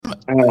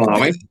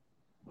Oh,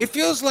 It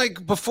feels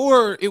like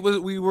before you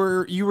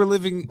were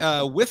living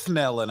with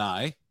Mel and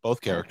I,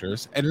 both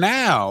characters, and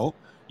now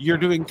you're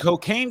doing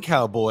Cocaine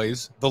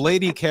Cowboys, the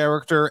lady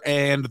character,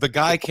 and the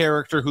guy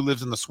character who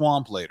lives in the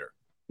swamp later.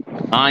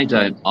 I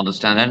don't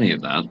understand any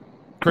of that.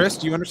 Chris,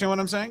 do you understand what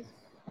I'm saying?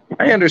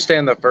 I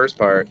understand the first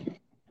part.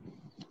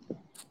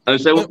 Oh,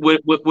 so we're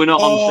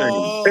not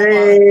on the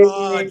same.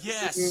 Oh my God!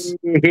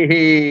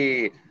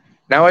 Yes.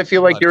 Now I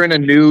feel like you're in a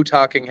new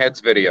Talking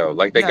Heads video.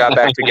 Like they got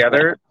back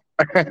together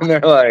and they're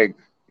like,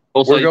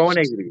 Also, "We're going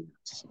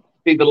 80s."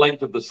 See the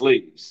length of the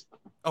sleeves.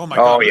 Oh my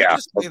God! Oh yeah,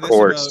 of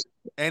course.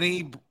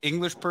 Any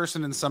English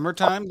person in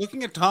summertime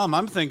looking at Tom,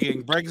 I'm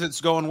thinking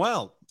Brexit's going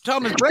well.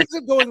 Tom, is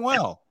Brexit going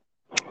well?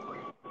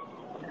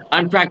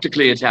 I'm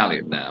practically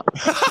Italian now.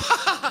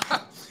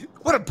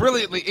 What a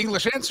brilliantly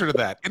English answer to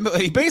that. And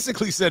he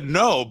basically said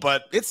no,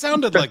 but it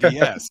sounded like a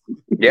yes.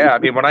 Yeah, I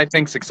mean, when I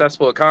think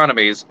successful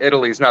economies,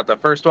 Italy's not the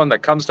first one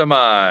that comes to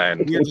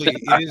mind.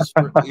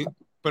 Weirdly,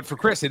 but for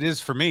Chris, it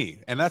is for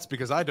me. And that's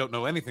because I don't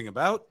know anything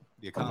about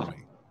the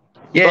economy.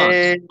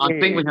 Yeah, I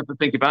think we have to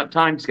think about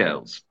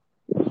timescales.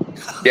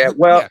 Yeah,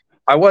 well, Yeah,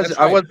 I was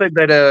right. saying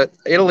that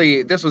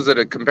Italy. This was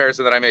a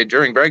comparison that I made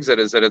during Brexit.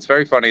 Is that it's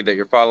very funny that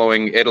you're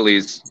following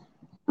Italy's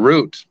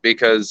route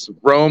because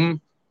Rome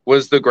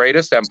was the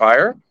greatest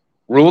empire,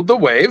 ruled the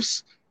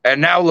waves,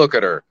 and now look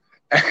at her.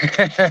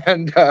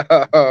 And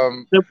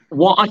So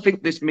what I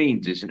think this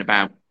means is in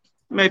about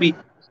maybe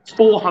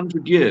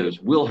 400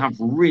 years, we'll have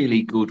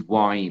really good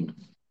wine.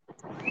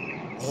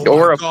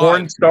 or a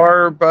porn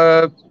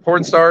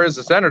star is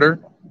a senator.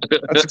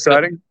 That's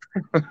exciting.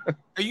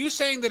 Are you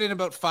saying that in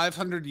about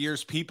 500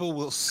 years, people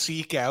will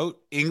seek out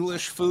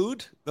English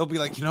food? They'll be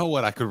like, you know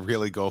what I could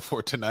really go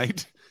for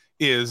tonight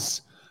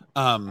is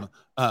some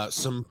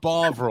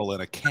Bovril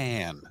in a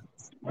can.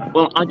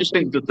 Well, I just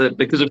think that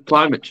because of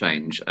climate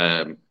change,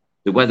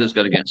 the weather's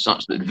going to get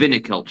such that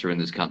viniculture in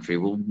this country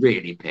will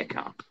really pick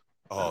up.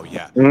 Oh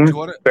yeah,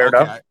 Fair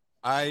enough.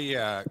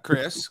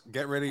 Chris,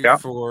 get ready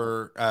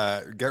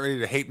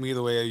to hate me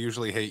the way I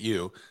usually hate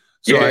you.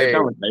 So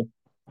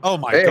oh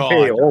my hey, God!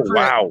 Oh Chris,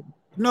 wow!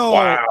 No!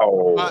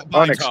 Wow!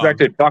 Bye,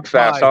 Unexpected Tom.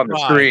 Buckfast on the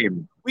Bye.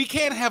 stream. We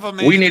can't have a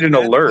man. We need an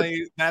alert.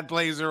 That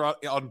blazer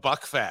on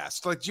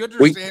Buckfast. Like, do you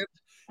understand?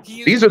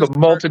 These are the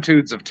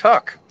multitudes of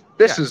Tuck.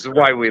 This is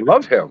why we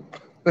love him.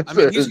 I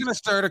mean, he's going to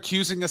start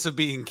accusing us of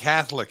being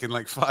Catholic in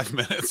like 5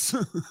 minutes.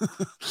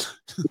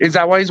 Is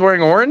that why he's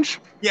wearing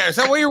orange? Yeah, is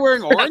that why you're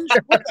wearing orange?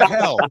 What the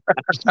hell?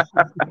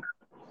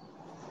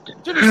 Do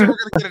you understand we're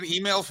going to get an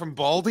email from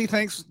Baldy?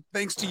 Thanks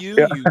to you.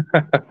 Yeah. You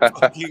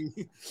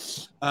fucking,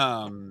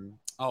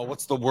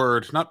 what's the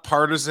word? Not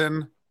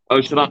partisan. Oh,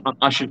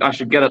 I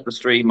should get up the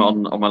stream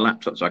on my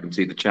laptop so I can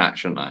see the chat,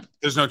 shouldn't I?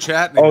 There's no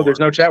chat anymore. Oh,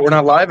 there's no chat. We're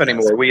not live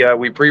anymore.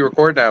 We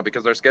pre-record now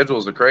because our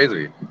schedules are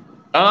crazy.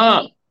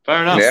 Ah,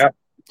 fair enough. Yeah,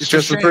 it's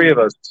just the three of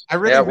us.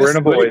 We're in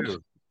a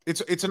void.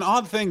 It's an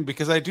odd thing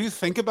because I do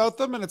think about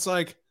them and it's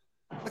like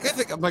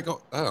I'm like,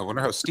 oh, I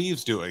wonder how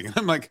Steve's doing. And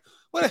I'm like,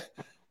 what?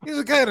 He's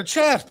a guy in a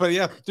chat, but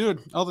yeah, dude,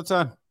 all the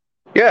time.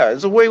 Yeah,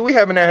 it's a way we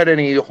haven't had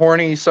any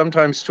horny,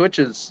 sometimes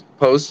Twitches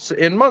posts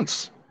in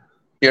months.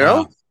 You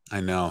know?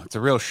 I know. It's a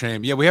real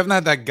shame. Yeah, we haven't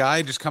had that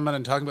guy just come in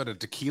and talking about a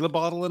tequila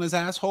bottle in his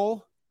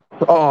asshole.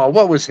 Oh,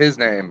 what was his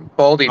name?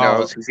 Baldy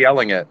knows. He's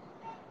yelling it.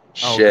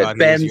 Shit. God,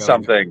 Ben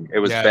something. It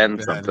was Ben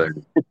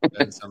something.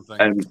 Ben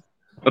something.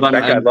 But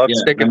that guy loves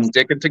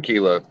sticking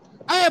tequila.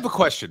 I have a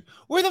question.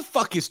 Where the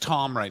fuck is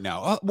Tom right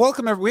now?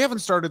 Welcome, everyone. We haven't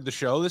started the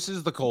show. This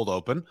is the cold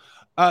open.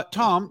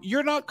 Tom,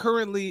 you're not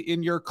currently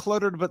in your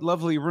cluttered but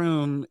lovely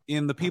room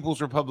in the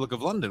People's Republic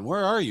of London.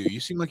 Where are you? You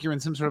seem like you're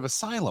in some sort of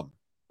asylum.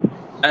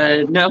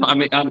 No,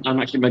 I'm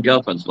actually in my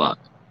girlfriend's flat.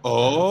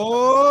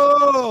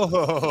 Oh,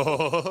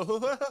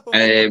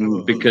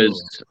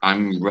 because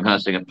I'm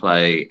rehearsing a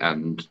play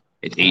and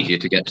it's easier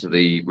to get to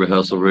the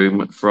rehearsal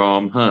room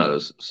from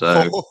hers. So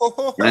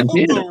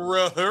the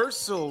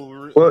rehearsal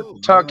room. Well,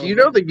 Tuck, you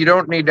know that you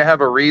don't need to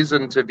have a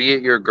reason to be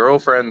at your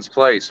girlfriend's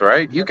place,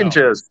 right? You can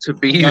just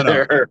be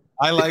there.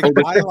 I like.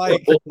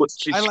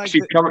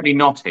 She's currently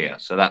not here,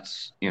 so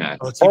that's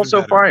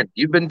also fine.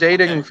 You've been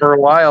dating for a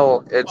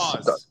while.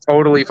 It's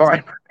totally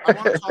fine. I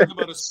want to talk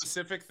about a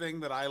specific thing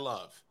that I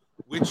love,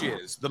 which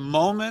is the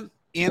moment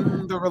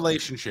in the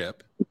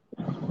relationship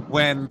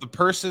when the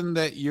person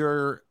that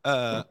you're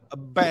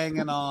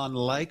banging on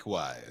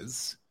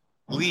likewise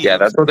leaves. Yeah,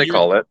 that's what they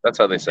call it. That's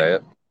how they say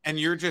it. And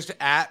you're just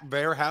at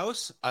their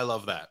house. I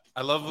love that.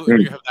 I love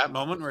when you have that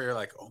moment where you're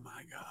like, oh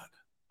my God.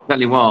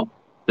 Tell you what,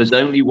 there's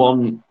only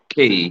one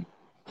key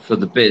for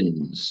the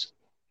bins,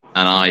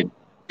 and I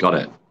got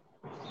it.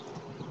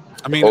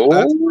 I mean,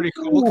 that's pretty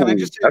cool. Can I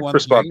just say that's one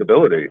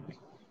responsibility. Thing?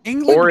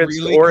 England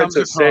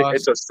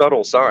it's a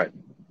subtle sign.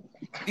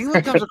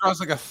 England comes across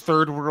like a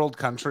third world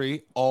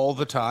country all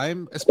the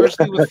time,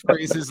 especially with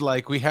phrases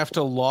like "we have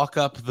to lock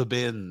up the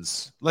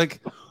bins."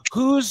 Like,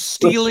 who's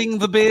stealing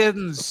the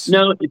bins?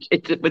 No,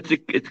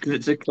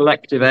 it's a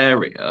collective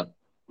area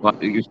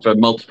for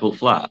multiple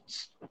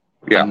flats.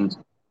 Yeah, and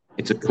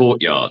it's a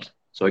courtyard,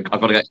 so I've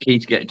got to get a key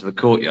to get into the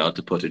courtyard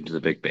to put into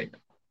the big bin.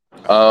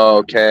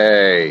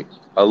 Okay,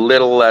 a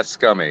little less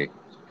scummy.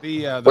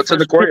 The What's in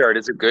the first. courtyard?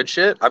 Is it good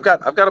shit? I've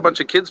got a bunch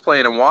of kids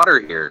playing in water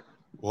here.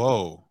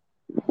 Whoa.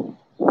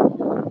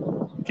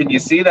 Can you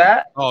see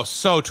that? Oh,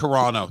 so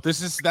Toronto.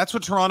 That's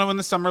what Toronto in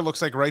the summer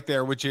looks like right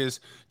there, which is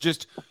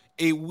just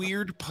a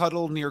weird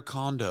puddle near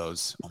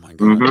condos. Oh my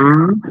god.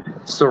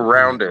 Mm-hmm.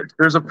 Surrounded.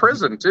 There's a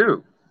prison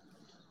too.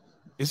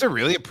 Is there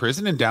really a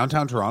prison in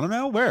downtown Toronto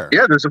now? Where?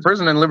 Yeah, there's a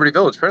prison in Liberty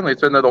Village. Apparently,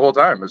 it's been there the whole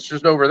time. It's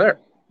just over there.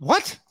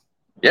 What?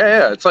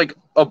 Yeah. It's like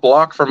a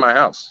block from my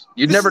house.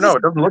 You'd This never is- know.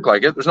 It doesn't look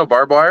like it. There's no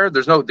barbed wire.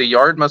 The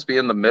yard must be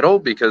in the middle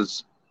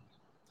because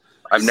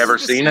I've This never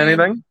is the seen same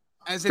anything.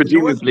 As in North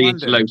Presumably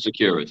it's London. low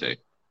security.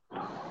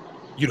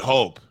 You'd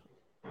hope.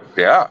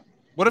 Yeah.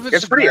 What if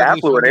It's a pretty badly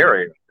affluent funded?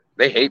 area.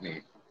 They hate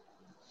me.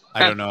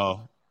 I don't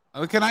know.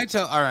 Can I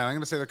tell? All right, I'm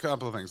going to say a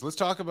couple of things. I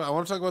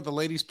want to talk about the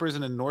ladies'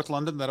 prison in North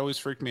London. That always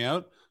freaked me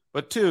out.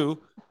 But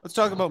two, let's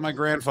talk about my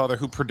grandfather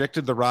who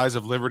predicted the rise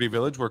of Liberty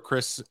Village, where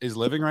Chris is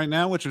living right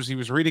now, which was he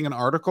was reading an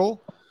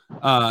article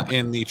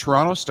in the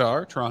Toronto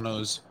Star,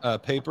 Toronto's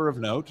paper of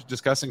note,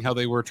 discussing how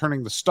they were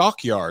turning the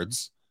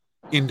stockyards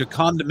into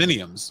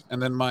condominiums.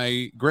 And then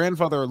my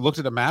grandfather looked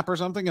at a map or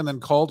something and then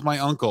called my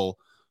uncle,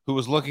 who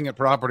was looking at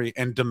property,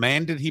 and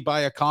demanded he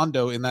buy a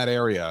condo in that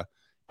area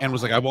and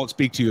was like, I won't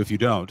speak to you if you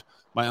don't.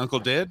 My uncle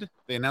did.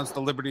 They announced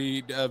the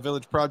Liberty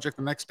Village project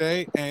the next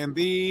day, and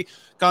the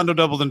condo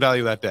doubled in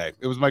value that day.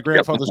 It was my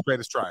grandfather's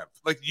greatest triumph.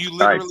 Like, you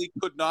literally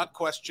could not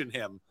question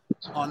him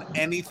on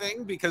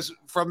anything, because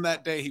from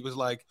that day he was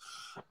like,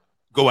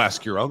 go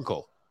ask your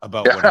uncle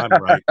about what I'm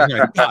right.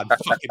 Like, God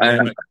fucking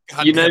damn it.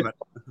 God damn it.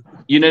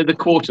 You know the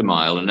quarter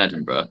mile in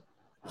Edinburgh?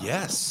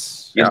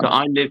 Yes. Yeah. So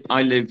I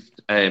lived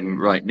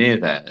right near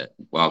there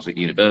while I was at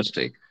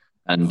university,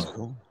 and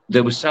they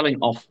were selling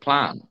off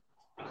plan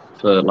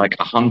for like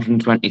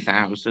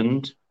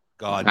 120,000.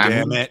 God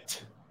damn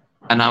it.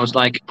 And I was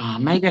like,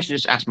 maybe I should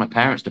just ask my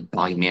parents to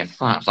buy me a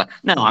flat. I was like,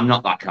 no, I'm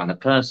not that kind of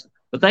person.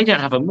 But they don't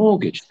have a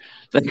mortgage.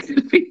 They could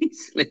have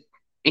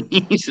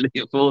easily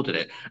afforded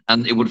it,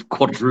 and it would have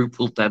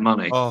quadrupled their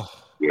money. Oh.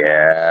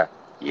 Yeah.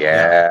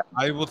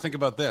 I will think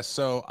about this.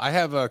 So I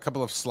have a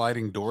couple of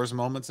sliding doors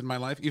moments in my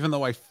life, even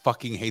though I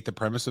fucking hate the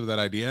premise of that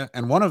idea.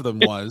 And one of them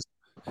was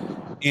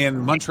in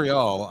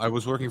Montreal. I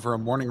was working for a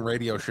morning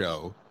radio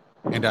show,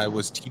 and I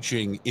was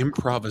teaching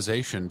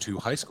improvisation to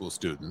high school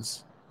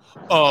students.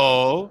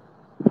 Oh,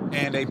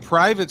 and a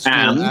private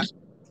school.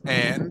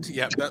 And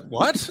yeah,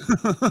 what?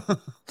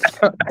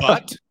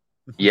 But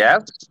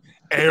yes.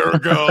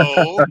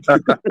 Ergo.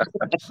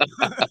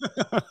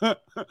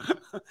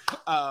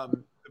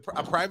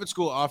 A private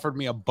school offered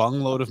me a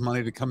bungload of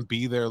money to come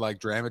be their like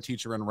drama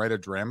teacher and write a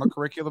drama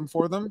curriculum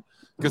for them,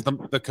 because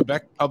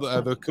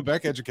the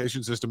Quebec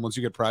education system, once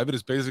you get private,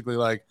 is basically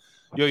like,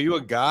 yo, you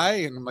a guy?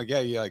 And I'm like, yeah,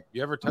 you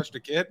ever touched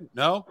a kid?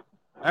 No.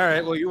 All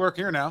right, well, you work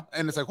here now.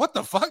 And it's like, what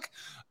the fuck?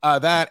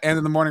 That, and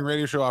then the morning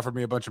radio show offered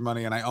me a bunch of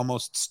money, and I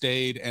almost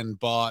stayed and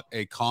bought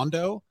a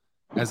condo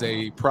as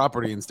a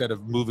property instead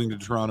of moving to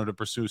Toronto to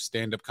pursue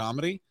stand-up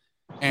comedy.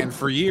 And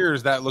for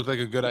years, that looked like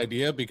a good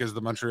idea because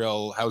the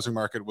Montreal housing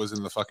market was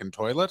in the fucking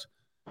toilet.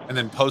 And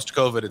then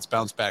post-COVID, it's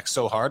bounced back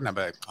so hard. And I'm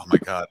like, oh my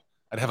God,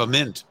 I'd have a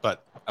mint,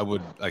 but it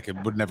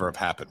would never have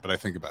happened. But I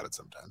think about it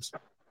sometimes.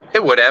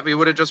 It would have. You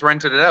would have just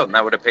rented it out, and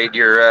that would have paid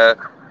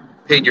your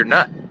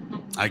nut.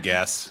 I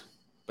guess.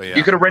 But yeah.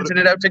 You could have rented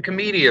it out to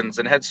comedians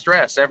and had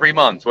stress every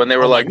month when they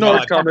were like, no,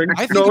 it's coming.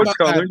 No, it's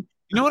coming.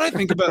 You know what I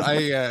think about?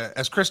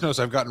 As Chris knows,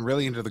 I've gotten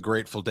really into the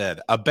Grateful Dead,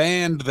 a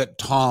band that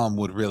Tom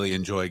would really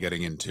enjoy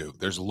getting into.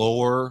 There's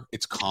lore,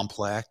 it's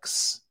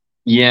complex.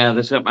 Yeah,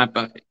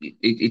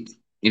 it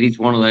is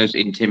one of those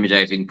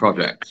intimidating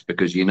projects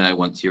because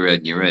once you're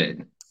in, you're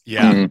in.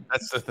 Yeah,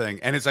 that's the thing.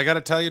 And I got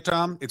to tell you,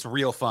 Tom, it's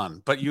real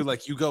fun. But you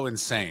go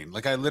insane.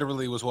 Like, I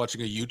literally was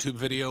watching a YouTube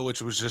video,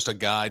 which was just a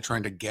guy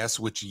trying to guess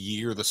which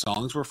year the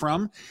songs were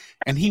from,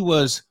 and he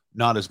was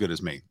not as good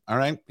as me. All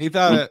right, he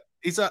thought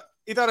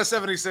a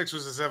 76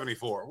 was a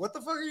 74. What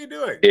the fuck are you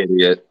doing?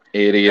 Idiot.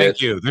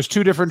 Thank you. There's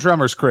two different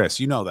drummers, Chris.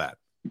 You know that.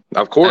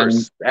 Of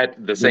course,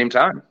 at the same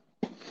time.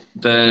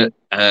 The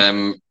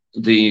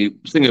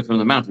singer from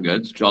the Mountain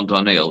Goats, John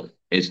Darnielle,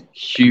 is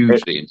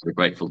hugely into the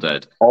Grateful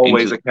Dead.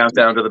 Always a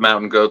countdown to the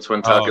Mountain Goats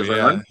when Tuck is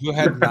on. You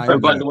had by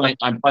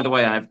the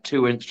way, I have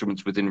two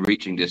instruments within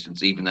reaching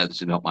distance, even though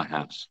this is not my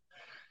house.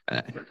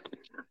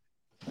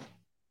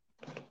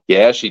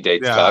 Yeah, she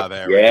dates Tuck.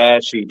 Yeah,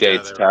 she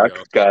dates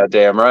Tuck.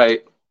 Goddamn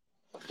right.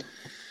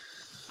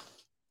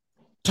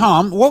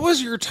 Tom, what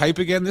was your type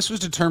again? This was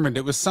determined.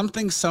 It was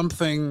something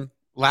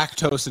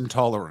lactose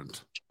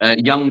intolerant.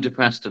 Young,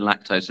 depressed, and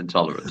lactose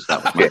intolerant.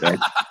 That was my type.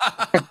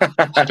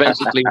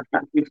 Basically,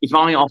 if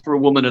I offer a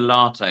woman a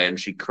latte and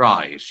she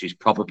cries, she's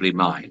probably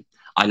mine.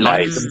 I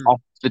like them off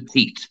the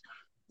teat.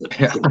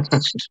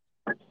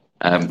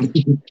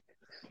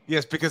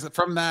 Yes, because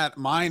from that,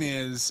 mine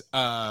is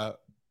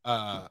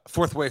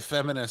fourth wave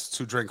feminists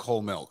who drink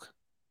whole milk.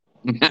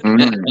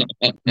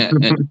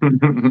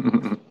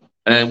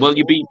 Well,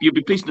 you'd be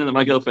pleased to know that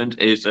my girlfriend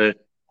is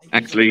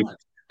actually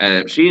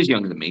she is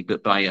younger than me,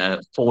 but by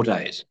 4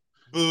 days.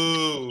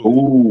 Boo.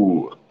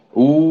 Ooh.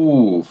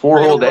 Ooh, 4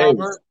 whole days.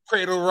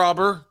 Cradle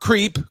robber,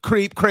 creep,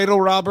 cradle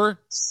robber.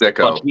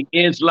 Sicko. But he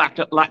is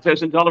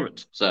lactose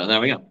intolerant. So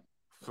there we go.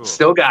 Cool.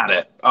 Still got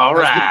it. All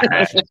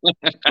right.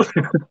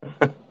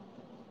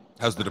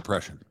 How's the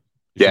depression?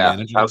 Is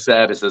Yeah. How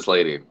sad is this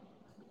lady?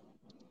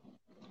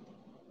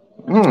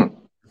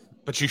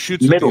 But she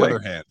shoots with the other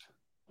hand.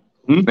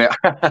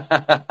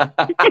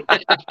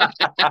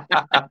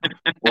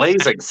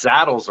 Blazing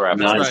Saddles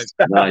reference.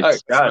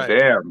 Nice. God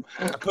damn.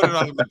 I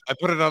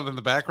put it on in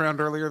the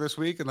background earlier this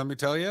week, and let me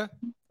tell you,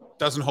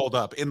 doesn't hold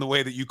up in the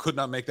way that you could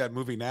not make that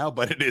movie now,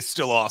 but it is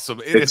still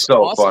awesome. It's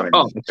so awesome. funny.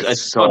 Oh,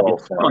 it's so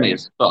funny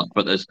as fuck.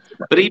 But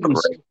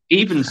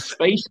even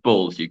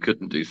Spaceballs, you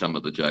couldn't do some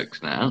of the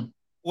jokes now.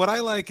 What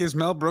I like is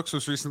Mel Brooks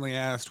was recently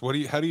asked,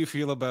 how do you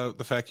feel about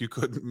the fact you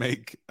couldn't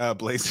make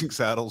Blazing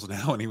Saddles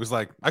now? And he was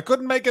like, I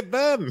couldn't make it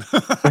then.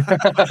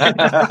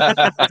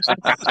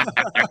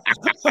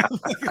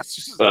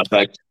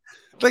 Perfect.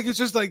 It's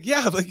just like,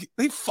 yeah, like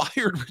they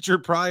fired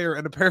Richard Pryor,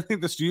 and apparently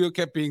the studio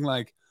kept being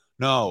like,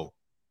 no.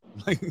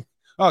 Like,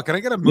 oh, can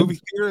I get a movie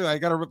theater? I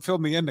got to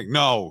film the ending.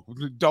 No,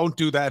 don't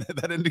do that.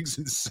 That ending's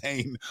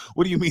insane.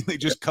 What do you mean they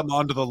just come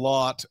onto the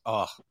lot?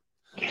 Oh.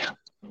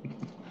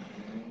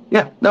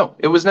 Yeah, no,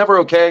 it was never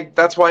okay.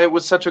 That's why it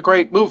was such a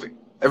great movie.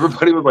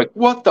 Everybody was like,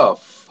 what the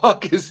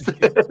fuck is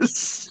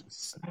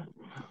this?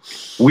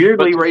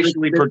 Weirdly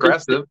racially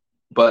progressive,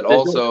 but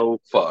also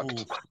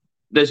fucked.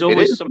 There's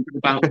always something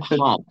about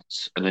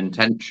heart and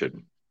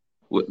intention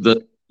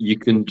that you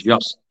can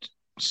just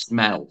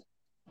smell.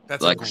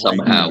 That's like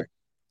somehow. Movie.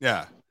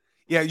 Yeah.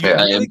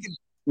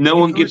 No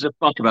one gives a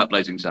fuck about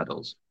Blazing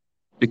Saddles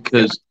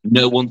because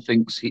no one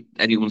thinks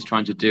anyone's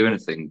trying to do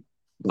anything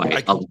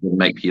other than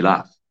make you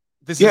laugh.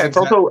 It's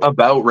also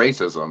about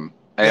racism.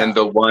 And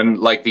the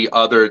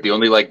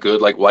only like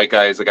good like white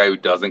guy is the guy who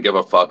doesn't give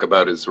a fuck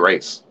about his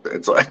race.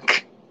 It's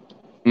like,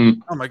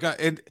 oh my god!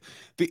 And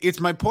it's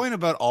my point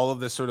about all of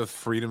this sort of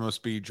freedom of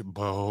speech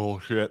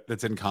bullshit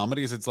that's in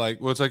comedies. It's like,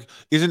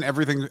 isn't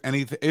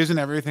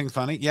everything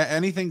funny? Yeah,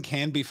 anything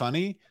can be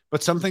funny,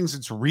 but some things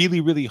it's really,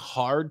 really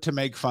hard to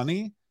make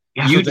funny.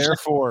 Yeah, so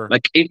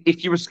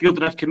if you're a skilled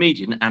enough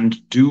comedian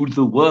and do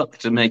the work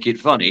to make it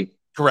funny.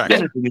 Correct.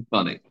 Anything is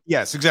funny.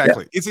 Yes,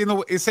 exactly. Yeah. It's in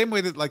the same way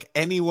that like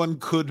anyone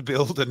could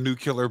build a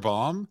nuclear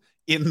bomb,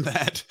 in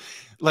that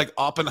like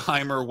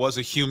Oppenheimer was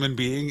a human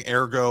being,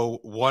 ergo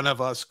one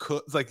of us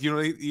could, like, you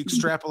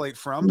extrapolate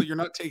from, but you're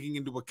not taking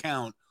into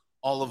account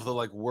all of the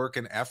like work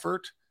and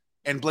effort.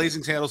 And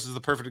Blazing Saddles is the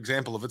perfect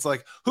example of, it's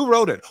like, who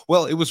wrote it?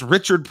 Well, it was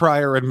Richard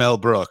Pryor and Mel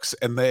Brooks,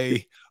 and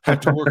they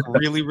had to work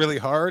really, really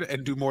hard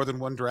and do more than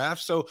one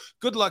draft. So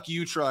good luck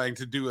you trying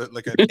to do it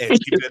like an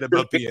edgy bit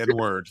about the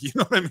N-word. You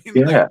know what I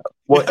mean? Yeah.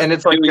 And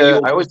it's like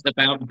I always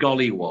about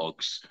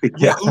gollywogs.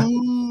 Yeah.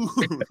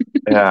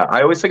 Yeah.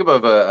 I always think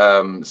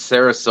about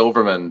Sarah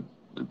Silverman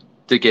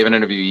gave an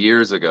interview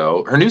years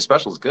ago. Her new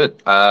special is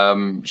good.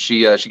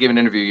 She gave an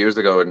interview years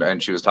ago,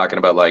 and she was talking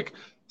about like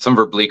some of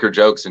her bleaker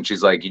jokes, and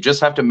she's like, you just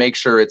have to make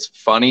sure it's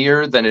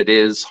funnier than it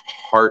is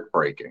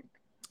heartbreaking.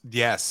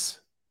 Yes.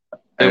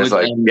 And it's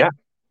like,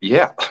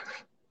 yeah.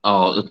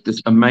 Oh,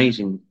 this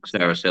amazing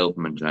Sarah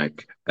Silverman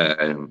joke. She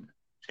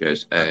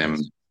goes, my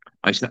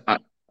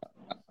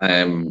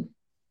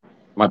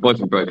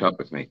boyfriend broke up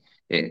with me.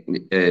 He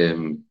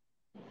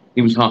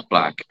was half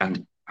black,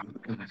 and I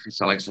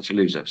feel like such a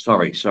loser.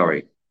 Sorry.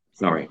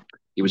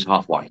 He was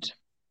half white.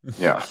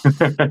 Yeah.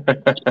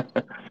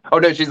 Oh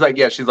no, she's like,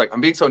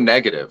 I'm being so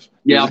negative.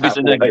 Yeah, I'm being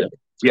so negative.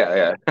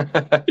 Yeah.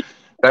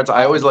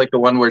 I always like the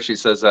one where she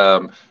says,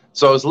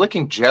 so I was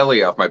licking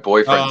jelly off my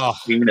boyfriend's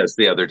penis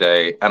the other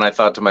day, and I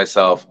thought to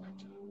myself,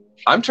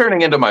 I'm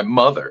turning into my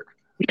mother.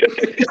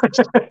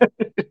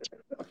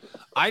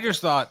 I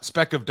just thought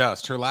Speck of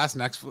Dust, her last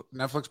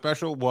Netflix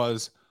special,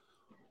 was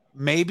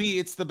maybe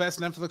it's the best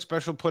Netflix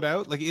special put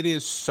out. Like, it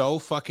is so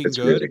fucking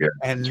good, really good,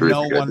 and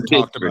no one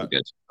talked about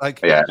it.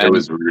 Like, yeah, it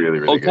was really,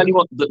 really I'll good. tell you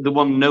what, the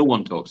one no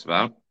one talks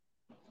about,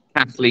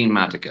 Kathleen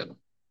Madigan.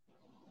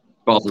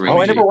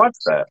 I never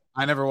watched that.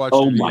 I never watched it.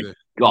 Oh my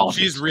God.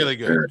 She's really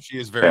good. She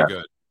is very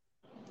good.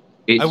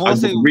 I've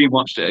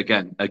rewatched it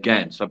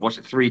again. So I've watched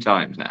it 3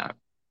 times now.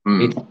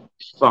 It's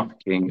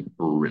fucking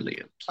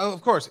brilliant. Oh,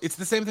 of course. It's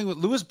the same thing with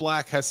Lewis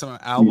Black has some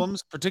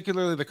albums,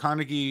 particularly the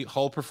Carnegie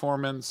Hall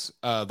performance,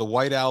 the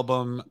White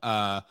Album,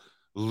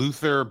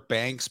 Luther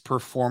Banks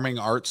Performing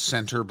Arts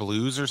Center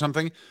Blues or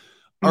something,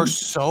 are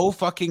so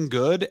fucking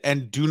good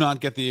and do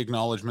not get the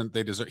acknowledgement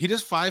they deserve. He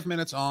does 5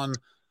 minutes on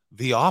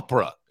the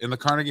opera in the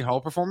Carnegie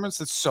Hall performance.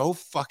 That's so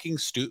fucking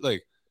stupid.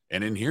 Like,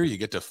 and in here you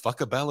get to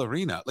fuck a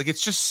ballerina. Like,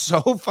 it's just so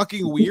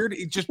fucking weird.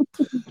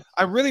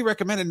 I really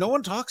recommend it. No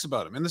one talks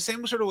about him in the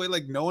same sort of way.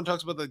 Like, no one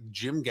talks about like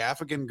Jim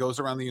Gaffigan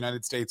goes around the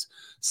United States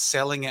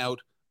selling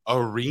out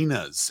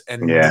arenas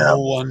and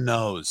no one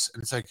knows.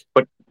 And it's like,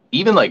 but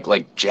even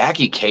like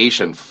Jackie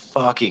Cation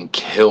fucking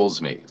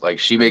kills me. Like,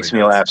 she makes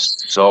me laugh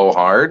so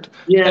hard,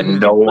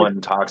 and no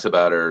one talks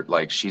about her.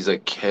 Like, she's a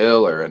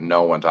killer, and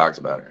no one talks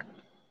about her.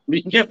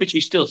 Yeah, but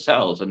she still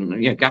sells, and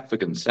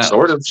Gaffigan sells.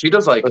 Sort of. She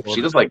does like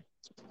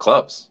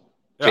clubs.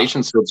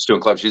 Patience still just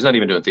doing clubs. She's not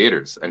even doing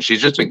theaters, and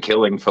she's just been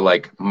killing for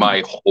like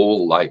my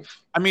whole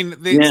life. I mean,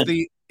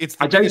 it's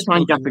I don't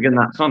find Gaffigan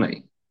that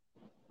funny.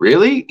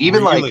 Really?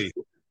 Even Really? like,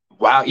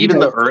 wow, even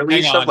the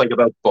early hang stuff on. like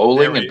about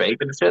bowling There and we-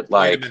 bacon and shit. Wait a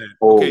Like, minute.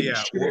 holy Okay, yeah,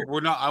 shit.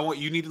 we're not. I want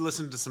you need to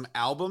listen to some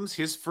albums.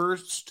 His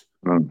first,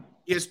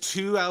 he has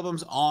 2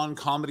 albums on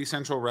Comedy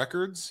Central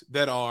Records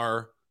that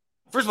are,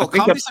 first of all,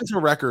 Comedy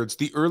Central Records,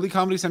 the early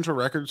Comedy Central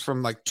Records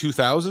from like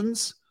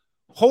 2000s.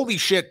 Holy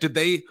shit! Did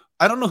they?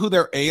 I don't know who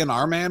their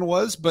A&R man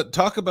was, but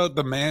talk about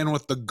the man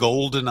with the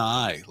golden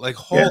eye. Like,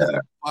 holy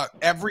fuck,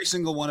 every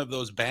single one of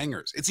those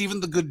bangers. It's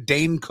even the good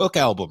Dane Cook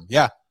album.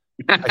 Yeah,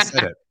 I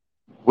said it.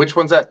 Which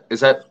one's that? Is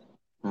that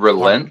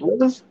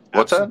Relentless?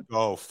 What's that?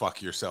 Oh,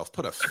 fuck yourself.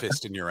 Put a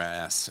fist in your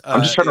ass.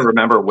 I'm just trying to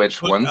remember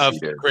which ones he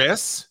did.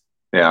 Chris?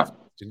 Yeah.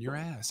 In your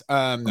ass.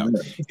 No,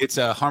 it's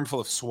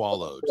Harmful if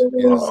Swallowed.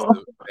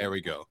 There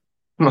we go.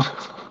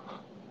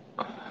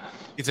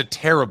 It's a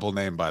terrible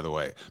name, by the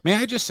way. May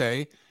I just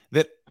say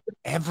that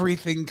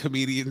everything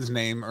comedians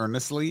name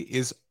earnestly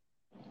is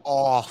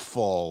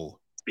awful.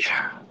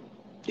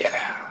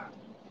 Yeah.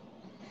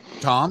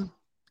 Tom,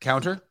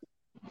 counter?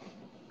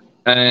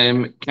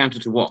 Counter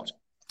to what?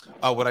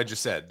 Oh, what I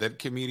just said.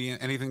 That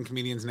anything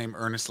comedians name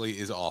earnestly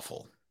is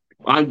awful.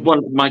 My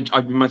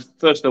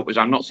first thought was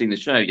I've not seen the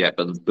show yet,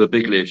 but the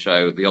Birbiglia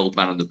show, The Old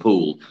Man in the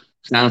Pool,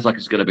 sounds like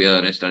it's going to be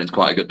earnest, and it's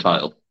quite a good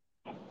title.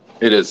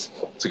 It is.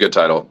 It's a good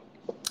title.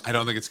 I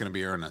don't think it's going to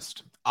be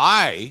earnest.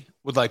 I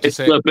would like to it's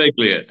say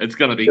Birbiglia. It's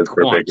going to be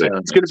quite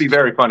earnest. It's going to be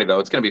very funny though.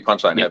 It's going to be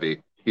punchline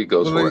heavy. He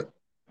goes for it.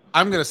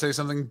 I'm going to say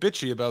something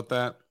bitchy about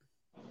that.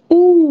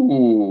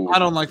 Ooh. I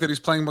don't like that he's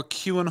playing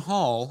McEwen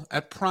Hall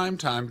at prime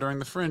time during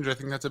the Fringe. I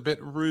think that's a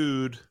bit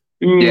rude.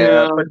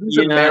 Yeah, but he's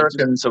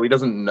American, so he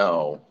doesn't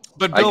know.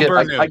 But Bill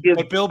Burr knew. I give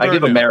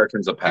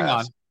Americans a pass. Hang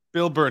on.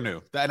 Bill Burr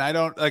knew. And I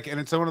don't like, and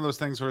it's one of those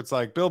things where it's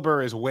like, Bill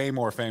Burr is way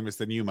more famous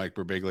than you, Mike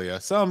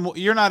Birbiglia.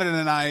 You're not in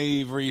an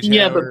ivory tower.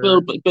 Yeah, but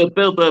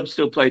Bill Burr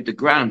still played the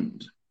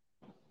Grand.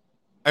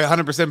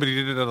 100%, but he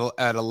did it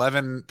at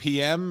 11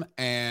 p.m.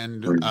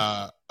 and he did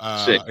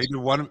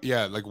 1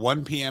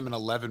 p.m. and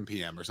 11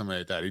 p.m. or something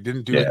like that. He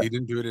didn't do it. He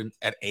didn't do it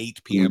at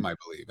 8 p.m. I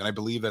believe, and I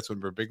believe that's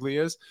when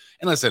Birbiglia is.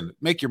 And listen,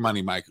 make your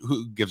money, Mike.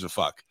 Who gives a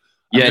fuck?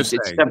 It's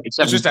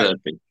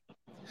 7:30.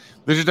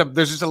 There's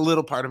just a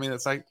little part of me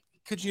that's like,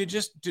 could you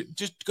just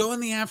go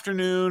in the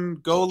afternoon,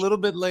 go a little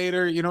bit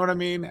later? You know what I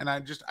mean? And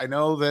I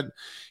know that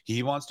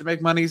he wants to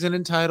make money, he's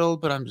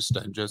entitled, but I'm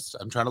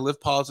trying to live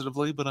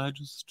positively, but I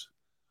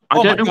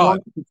don't know why,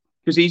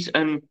 because he's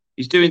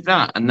doing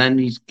that, and then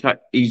he's I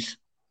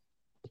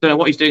don't know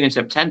what he's doing in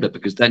September,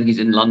 because then he's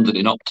in London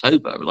in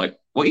October. Like,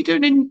 what are you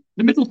doing in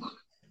the middle?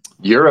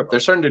 Europe. They're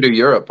starting to do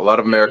Europe. A lot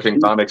of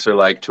American comics are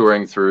like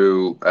touring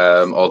through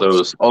all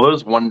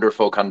those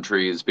wonderful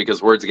countries,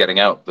 because word's getting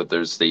out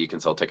that you can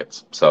sell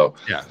tickets. So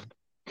yeah,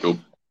 cool.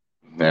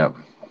 Yeah.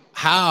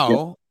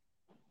 How,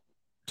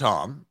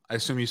 Tom? I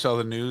assume you saw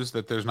the news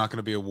that there's not going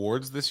to be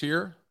awards this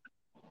year.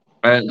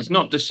 It's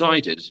not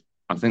decided.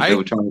 I think they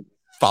were trying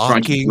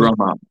to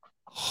drum up.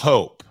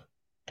 Hope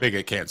they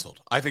get canceled.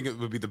 I think it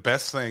would be the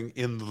best thing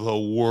in the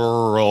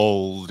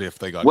world if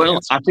they got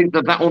canceled. I think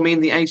that will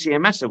mean the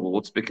ACMS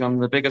Awards become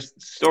the biggest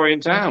story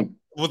in town.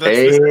 Well,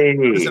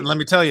 listen, let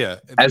me tell you.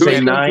 As a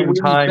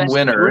 9-time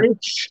winner,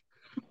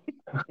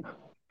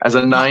 as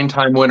a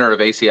 9-time winner of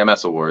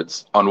ACMS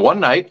Awards on one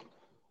night,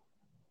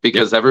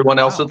 because everyone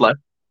else had left,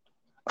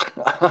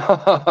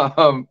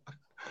 I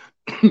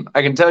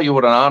can tell you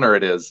what an honor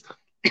it is.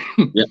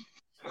 Yeah.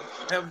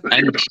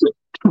 And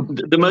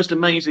the most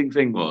amazing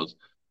thing was,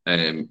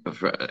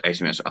 for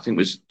ACMS, I think it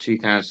was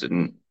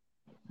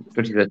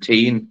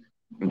 2013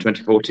 and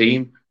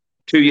 2014,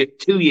 2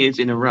 years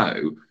in a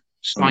row,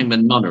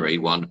 Simon Nunnery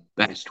won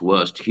Best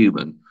Worst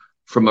Human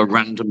from a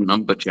random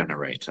number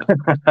generator.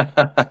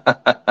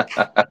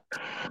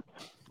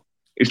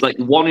 It's like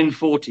 1 in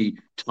 40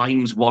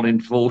 times 1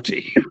 in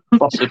 40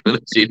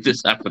 possibility of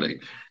this happening.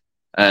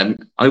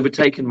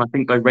 Overtaken, I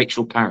think, by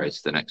Rachel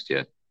Paris the next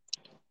year.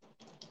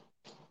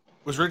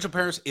 Was Rachel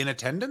Paris in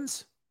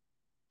attendance?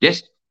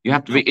 Yes, you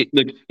have to be.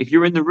 Look, if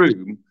you're in the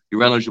room,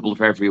 you're eligible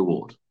for every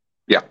award.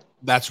 Yeah,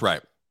 that's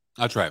right.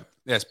 That's right.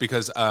 Yes,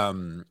 because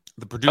the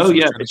producer. Oh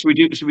yeah,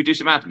 should we do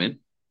some admin?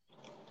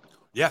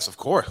 Yes, of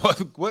course.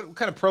 What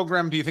kind of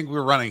program do you think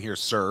we're running here,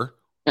 sir?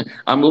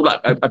 I'm all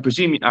about. I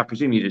presume you're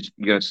going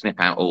to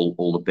snip out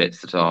all the bits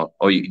that are,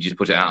 or you just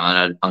put it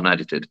out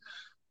unedited.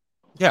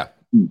 Yeah,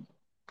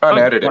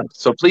 unedited.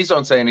 So please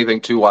don't say anything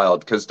too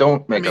wild, because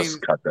don't make us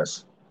cut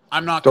this.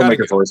 I'm not. Don't make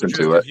us listen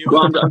to it.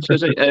 Well, I'm just going to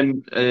say,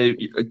 do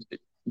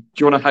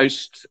you want to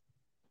host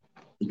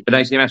an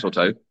ACMS or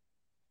two?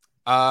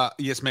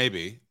 Yes,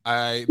 maybe.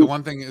 The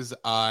one thing is,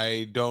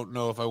 I don't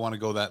know if I want to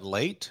go that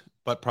late,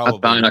 but probably.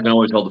 That's fine. I can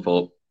always hold the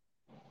fort.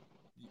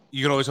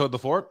 You can always hold the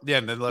fort. Yeah,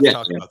 and then let's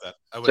talk about that.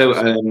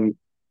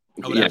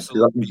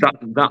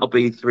 That'll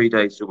be 3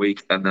 days a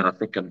week, and then I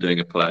think I'm doing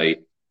a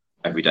play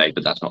every day,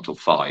 but that's not till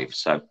 5,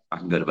 so I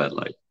can go to bed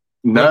late.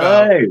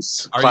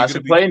 Nice.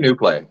 Classic play, new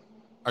play.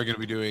 Are you going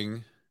to be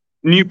doing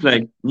new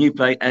play?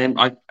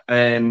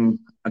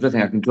 I don't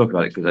think I can talk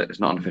about it because it's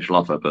not an official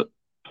offer. But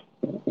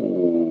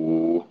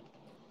Ooh.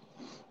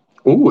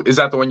 Ooh, is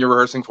that the one you're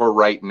rehearsing for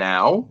right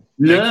now?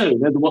 no,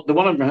 the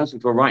one I'm rehearsing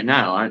for right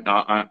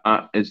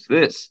now is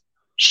this.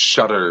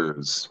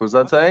 Shutters. What was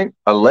that saying?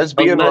 A A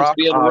lesbian rock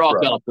lesbian rock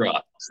opera.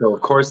 opera. So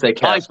of course they I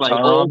cast play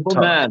Thom all the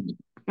Tuck. men.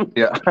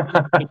 Yeah.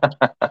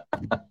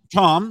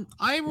 Tom,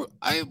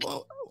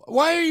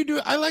 why are you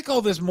doing? I like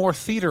all this more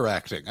theater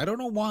acting. I don't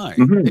know why.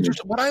 Mhm. It's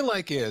just, what I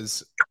like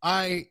is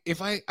I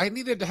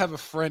needed to have a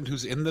friend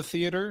who's in the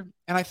theater,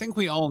 and I think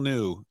we all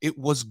knew it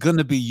was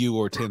gonna be you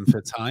or Tim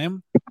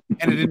Fitzheim,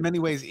 and it in many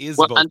ways is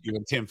Well, both and- you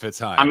and Tim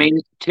Fitzheim. I mean,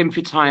 Tim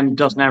Fitzheim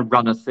does now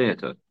run a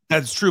theatre.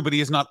 that's true, but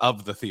he is not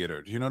of the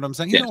theater. Do you know what I'm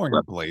saying? He's Yes, not wearing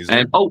a blazer.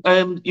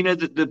 you know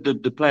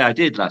the play I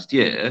did last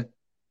year.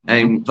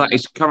 That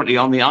is currently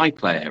on the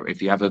iPlayer.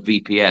 If you have a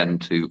VPN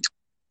to,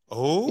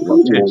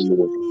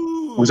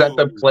 Was that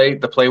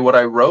the play what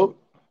I wrote?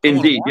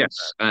 indeed, yes,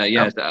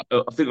 yes. I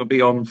think it'll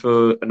be on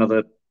for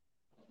another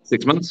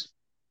 6 months.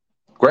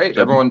 Great.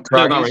 So, Everyone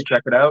try no it, worries.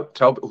 check it out.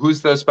 Tell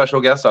who's the special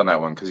guest on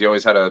that one, because you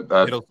always had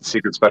a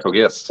secret special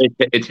guest.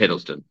 It's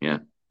Hiddleston. Yeah.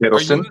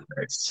 Hiddleston.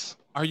 Nice.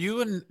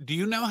 Do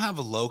you now have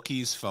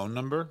Loki's phone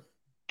number?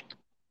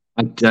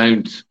 I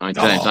don't. Oh,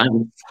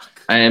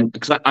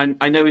 Because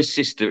I know his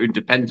sister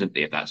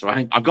independently of that, so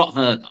I've got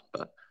her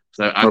number.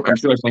 So I'm Okay.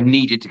 sure if I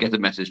needed to get a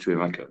message to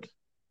him, I could.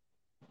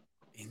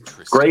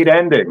 Interesting. Great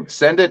ending.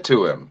 Send it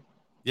to him.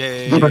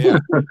 Yeah. You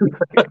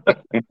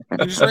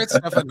just write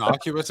stuff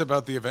innocuous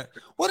about the event.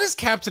 What is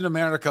Captain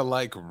America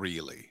like,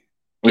 really?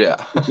 Yeah.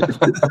 Tom,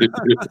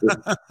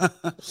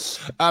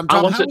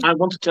 I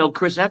want to tell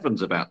Chris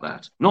Evans about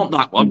that. Not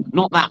that one.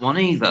 Not that one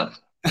either.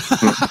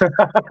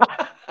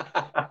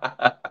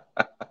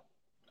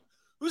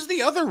 who's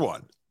the other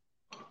one?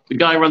 The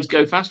guy who runs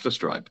Go Faster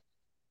Stripe.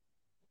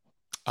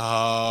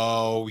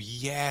 Oh,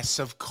 yes,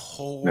 of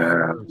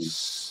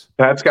course.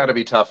 That's got to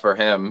be tough for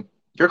him.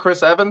 You're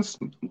Chris Evans?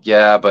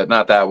 Yeah, but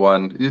not that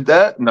one.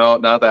 No,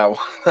 not that one.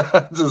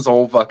 That's his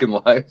whole fucking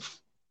life.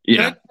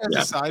 Yeah.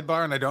 As a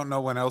sidebar, and I don't know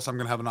when else I'm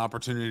going to have an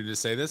opportunity to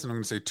say this, and I'm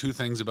going to say two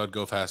things about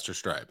Go Faster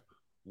Stripe.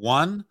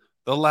 One,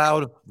 the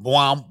loud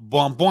bwomp,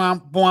 bwomp,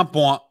 bwomp, bwomp,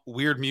 bwomp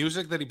weird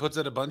music that he puts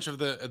at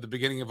the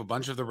beginning of a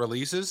bunch of the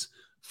releases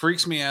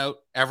freaks me out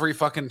every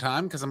fucking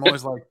time, because I'm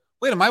always like,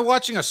 wait, am I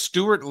watching a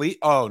Stuart Lee?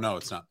 Oh, no,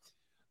 it's not.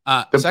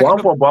 The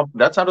bwomp, bwomp, bwomp,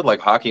 that sounded like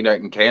Hockey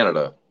Night in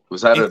Canada.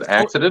 Was that an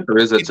accident, or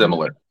is it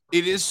similar?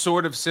 It is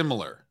sort of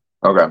similar.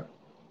 Okay.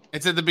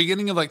 It's at the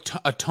beginning of like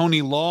a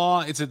Tony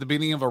Law. It's at the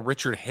beginning of a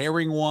Richard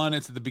Herring one.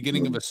 It's at the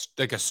beginning of a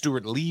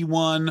Stuart Lee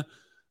one. It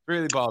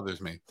really bothers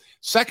me.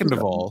 Second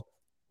of all,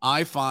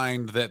 I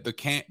find that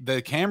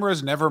the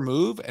cameras never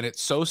move, and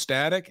it's so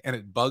static, and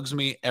it bugs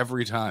me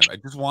every time. I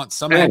just want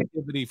some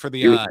activity for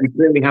the eye. You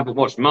clearly haven't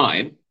watched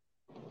mine.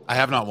 I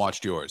have not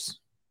watched yours.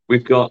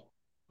 We've got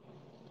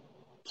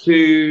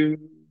 3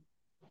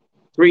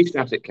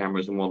 static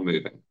cameras and 1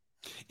 moving.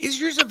 Is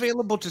yours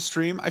available to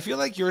stream? I feel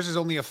like yours is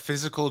only a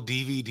physical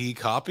DVD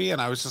copy,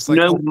 and I was just like,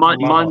 no,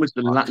 mine was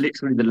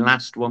literally the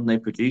last one they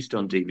produced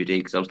on DVD,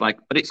 because I was like,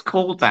 but it's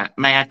called that.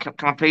 Can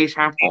I please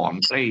have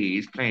one,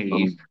 please?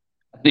 And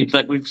he's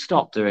like, we've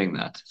stopped doing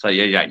that. So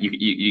yeah,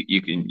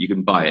 you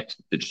can buy it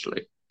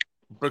digitally.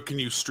 But can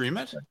you stream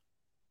it?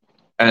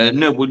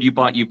 No, well, you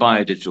buy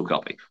a digital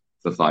copy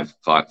for £5.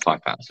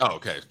 Oh,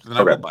 okay. Then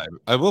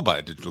I will buy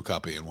a digital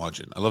copy and watch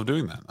it. I love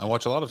doing that. I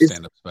watch a lot of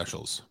stand-up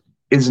specials.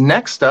 Is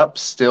Next Up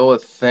still a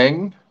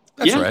thing?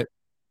 That's right.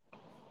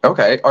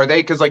 Okay. Are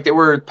they, because like they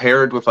were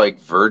paired with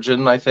like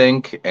Virgin, I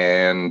think,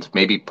 and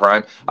maybe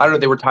Prime. I don't know.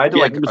 They were tied to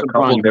like a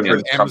couple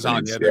different Amazon.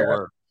 companies. Yeah, they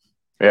were.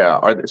 Yeah.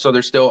 Are they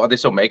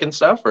still making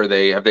stuff, or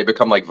have they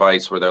become like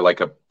Vice, where they're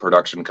like a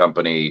production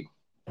company,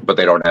 but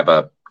they don't have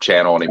a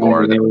channel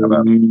anymore? They don't have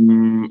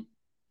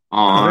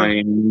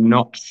I'm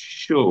not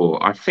sure.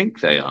 I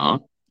think they are,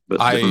 but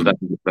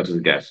that's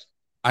a guess.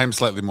 I'm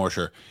slightly more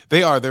sure.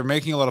 They are. They're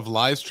making a lot of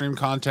live stream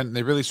content, and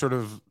they really sort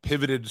of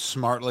pivoted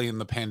smartly in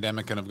the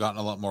pandemic and have gotten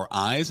a lot more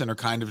eyes and are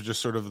kind of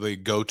just sort of the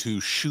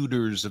go-to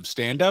shooters of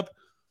stand-up.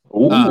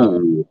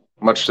 Ooh,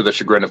 much to the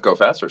chagrin of Go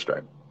Faster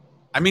Stripe.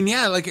 I mean,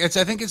 yeah, like I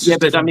think it's just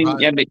but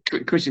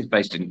Chris is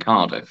based in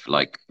Cardiff, you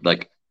know,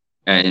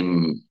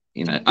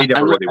 he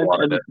never really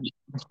wanted it.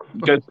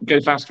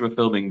 Go Faster are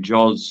filming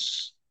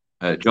Jaws.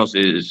 Jaws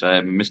is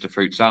Mr.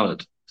 Fruit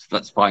Salad. So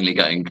that's finally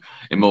getting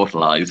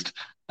immortalized.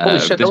 Holy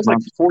shit, that was like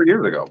 4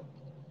 years ago.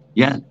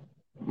 Yeah.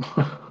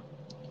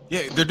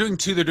 Yeah, they're doing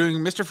 2. They're doing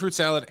Mr. Fruit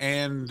Salad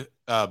and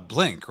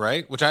Blink,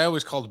 right? Which I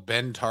always called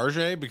Ben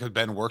Target because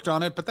Ben worked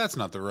on it, but that's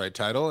not the right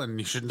title, and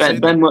you shouldn't say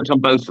Ben worked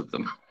on both of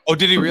them. Oh,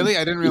 did he really?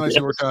 I didn't realize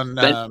he worked on...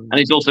 and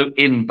he's also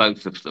in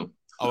both of them.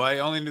 Oh, I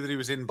only knew that he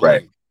was in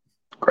Blink.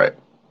 Great.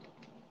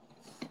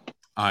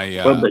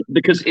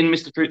 Because in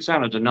Mr. Fruit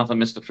Salad, another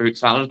Mr. Fruit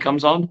Salad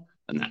comes on,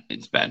 and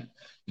it's Ben.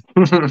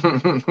 At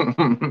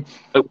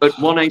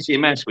one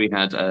ACMS, we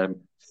had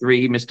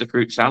 3 Mr.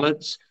 Fruit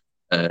Salads.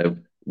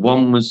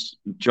 One was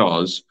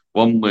Jaws.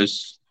 One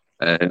was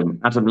Adam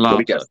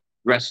Larter,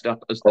 dressed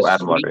up as the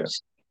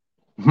sweets.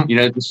 You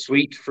know, the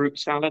sweet fruit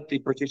salad, the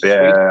British sweet.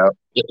 Yeah.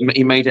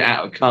 He made it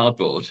out of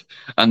cardboard,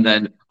 and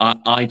then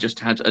I just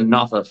had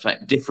another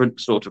different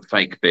sort of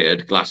fake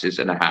beard, glasses,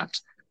 and a hat,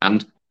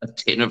 and a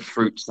tin of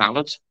fruit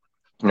salad,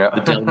 the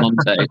Del Yeah.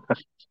 Monte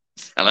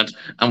salad,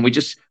 and we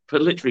just for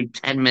literally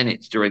 10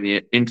 minutes during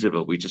the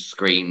interval, we just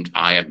screamed,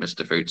 "I am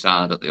Mr. Fruit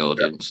Salad" at the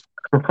audience.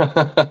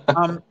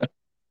 Um,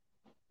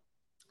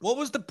 what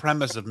was the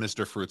premise of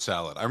Mr. Fruit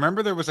Salad? I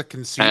remember there was a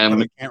conceit,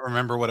 but I can't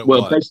remember what it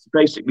Well, was.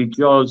 basically,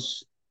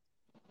 Jaws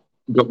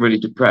got really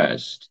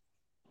depressed,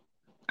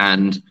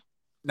 and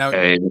Now,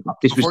 this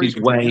was before you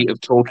his way continue,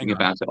 of talking hang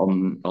on. about it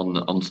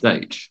on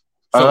stage.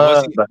 So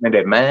was he, Behind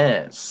a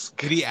mask.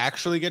 did he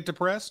actually get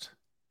depressed?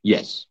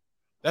 Yes.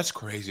 That's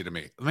crazy to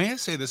me. May I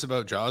say this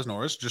about Jaws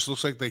Norris? Just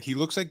looks like he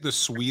looks like the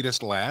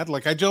sweetest lad.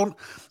 Like I can't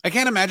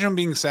imagine him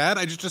being sad.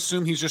 I just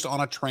assume he's just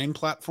on a train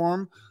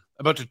platform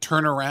about to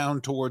turn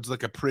around towards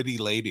like a pretty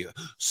lady.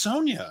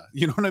 Sonia,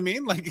 you know what I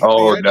mean? Like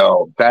Oh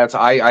no, that's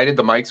I did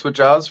the mics with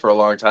Jaws for a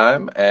long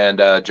time, and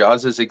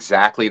Jaws is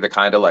exactly the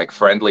kind of like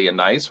friendly and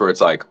nice where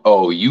it's like,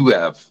 oh, you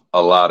have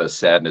a lot of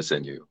sadness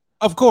in you.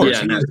 Of course.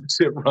 Yeah, no.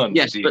 It runs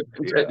Yes, deep.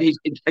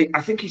 but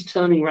I think he's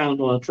turning around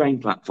on a train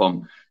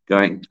platform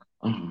going,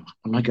 oh,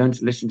 am I going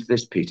to listen to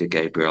this Peter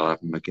Gabriel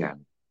album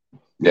again?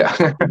 Yeah.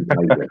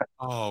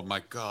 Oh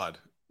my God.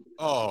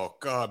 Oh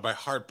God, my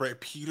heart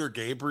break. Peter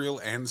Gabriel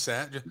and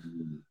sad.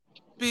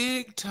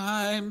 Big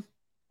time.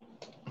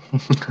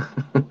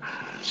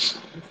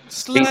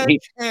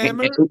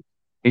 Sledgehammer.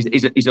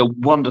 He's a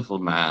wonderful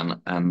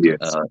man and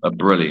Yes. a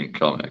brilliant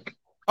comic.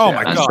 Oh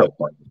my and God. So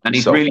funny. And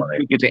he's So really funny.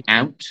 figured it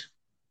out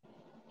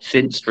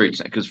since Fruit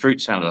Salad, because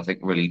Fruit Salad, I think,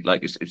 really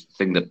like it's the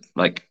thing that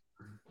like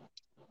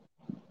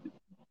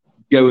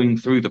going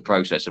through the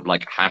process of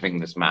like having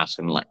this mask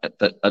and like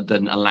that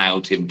then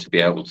allowed him to be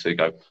able to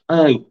go,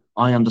 oh,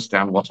 I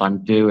understand what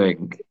I'm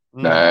doing.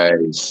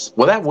 Nice.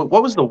 Well,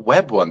 what was the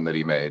web one that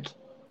he made?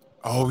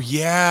 Oh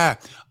yeah.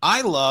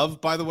 I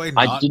love, by the way,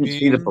 I didn't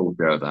see the full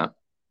show of that.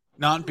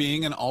 Not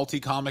being an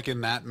alti comic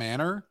in that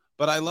manner,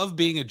 but I love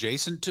being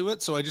adjacent to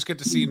it. So I just get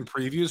to see in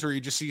previews where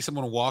you just see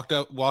someone walk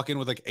in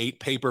with like 8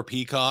 paper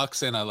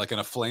peacocks and a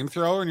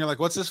flamethrower, and you're like,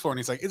 "What's this for?" And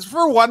he's like, "It's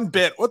for one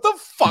bit." What the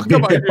fuck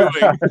am I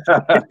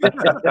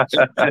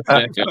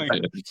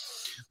doing?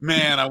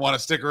 Man, I want to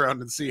stick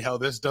around and see how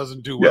this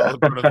doesn't do well in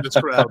front of this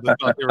crowd that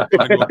thought they were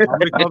coming to a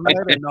comedy club night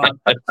and not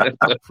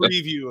a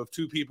preview of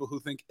two people who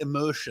think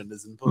emotion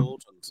is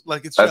important.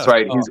 Like it's That's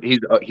right.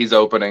 He's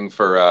opening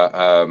for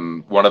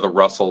one of the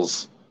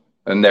Russells,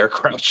 and their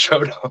crowd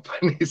showed up,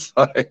 and he's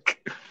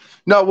like,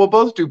 "No, we'll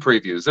both do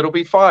previews. It'll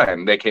be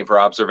fine." They came for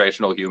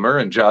observational humor,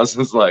 and Jaws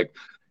is like,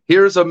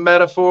 "Here's a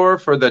metaphor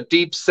for the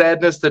deep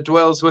sadness that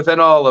dwells within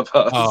all of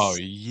us." Oh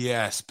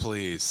yes,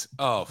 please.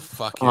 Oh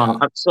fuck yeah.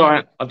 I'm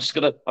sorry. I'm just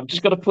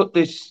gonna put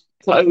this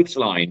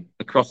clothesline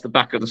across the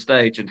back of the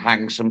stage and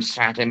hang some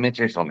sad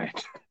images on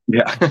it.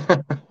 Yeah.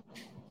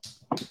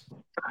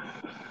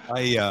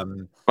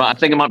 But I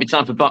think it might be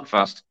time for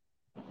Buckfast.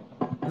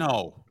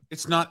 No,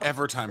 it's not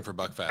ever time for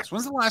Buckfast.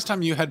 When's the last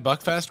time you had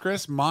Buckfast,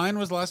 Chris? Mine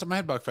was the last time I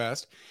had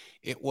Buckfast.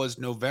 It was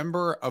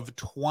November of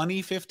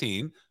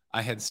 2015.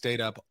 I had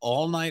stayed up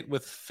all night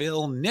with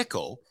Phil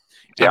Nickel.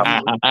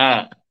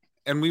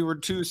 And we were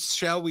too,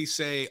 shall we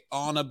say,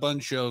 on a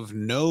bunch of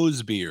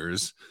nose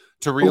beers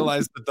to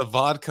realize that the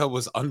vodka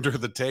was under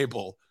the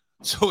table.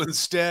 So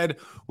instead,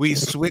 we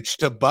switched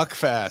to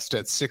Buckfast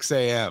at 6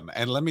 a.m.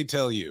 And let me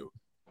tell you,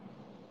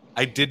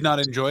 I did not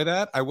enjoy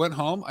that. I went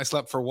home. I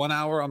slept for 1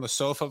 hour on the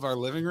sofa of our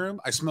living room.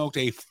 I smoked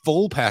a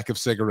full pack of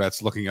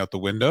cigarettes looking out the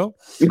window.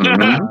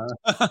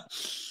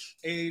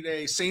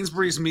 A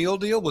Sainsbury's meal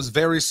deal. Was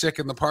very sick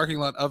in the parking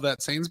lot of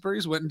that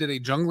Sainsbury's. Went and did a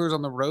Junglers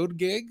on the Road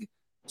gig.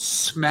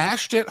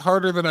 Smashed it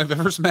harder than I've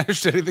ever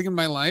smashed anything in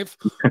my life.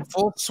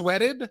 Full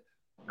sweated.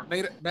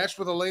 Matched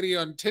with a lady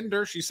on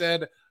Tinder. She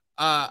said,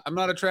 I'm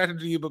not attracted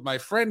to you, but my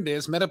friend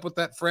is. Met up with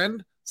that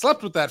friend.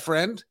 Slept with that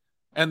friend.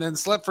 And then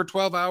slept for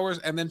 12 hours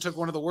and then took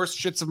one of the worst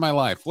shits of my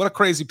life. What a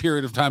crazy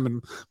period of time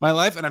in my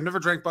life. And I've never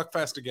drank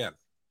Buckfast again.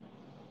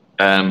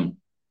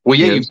 Well,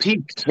 yeah, you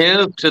peaked.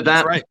 Here's to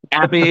that, right.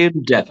 Abbey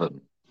in Devon.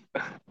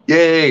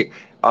 Yay.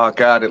 Oh,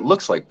 God, it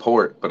looks like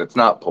port, but it's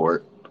not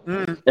port.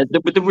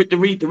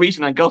 The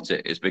reason I got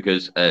it is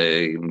because...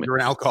 You're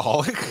an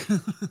alcoholic?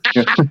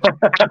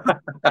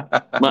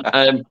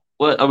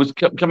 Well, I was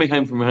coming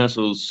home from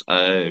rehearsals...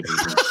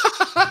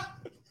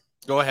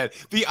 Go ahead.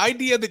 The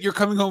idea that you're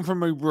coming home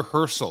from a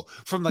rehearsal,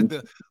 from like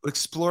the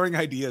exploring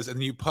ideas,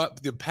 and you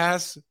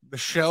pass the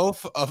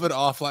shelf of it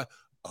off like,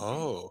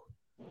 oh.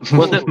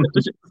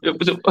 Blackner.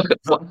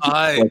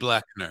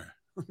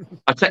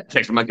 I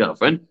texted my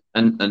girlfriend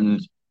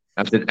and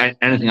I said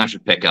anything I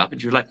should pick up, and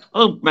she was like,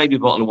 "Oh, maybe a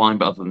bottle of wine,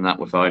 but other than that,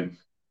 we're fine."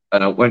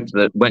 And I went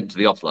to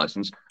the off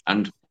license,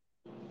 and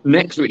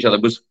next to each other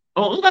was,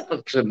 "Oh, that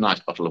looks a nice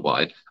bottle of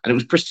wine," and it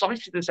was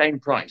precisely the same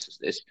price as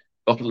this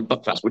bottle of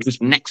Buckfast, which was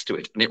next to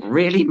it, and it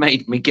really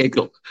made me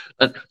giggle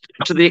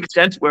to the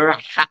extent where I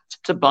had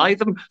to buy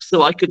them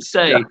so I could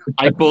say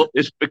I bought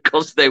this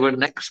because they were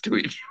next to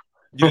each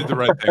You did the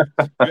right thing.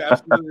 You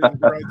absolutely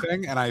did the right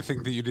thing, and I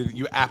think that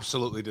you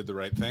absolutely did the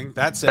right thing.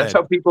 That said, That's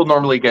how people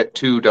normally get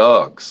 2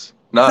 dogs,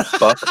 not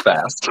buck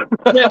fast.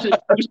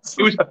 It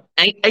was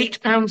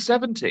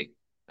 £8.70.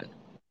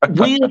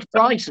 Weird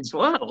price as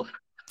well.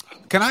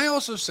 can I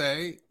also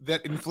say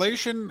that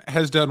inflation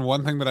has done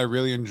one thing that I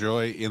really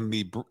enjoy in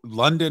the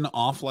London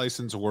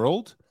off-license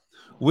world,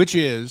 which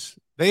is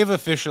they have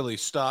officially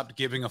stopped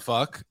giving a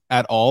fuck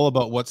at all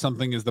about what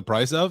something is the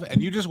price of,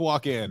 and you just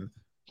walk in,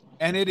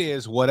 and it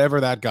is whatever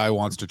that guy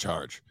wants to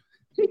charge.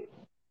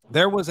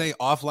 There was a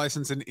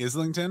off-license in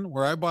Islington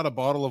where I bought a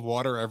bottle of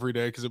water every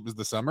day because it was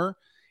the summer,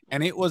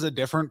 and it was a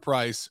different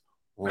price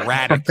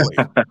radically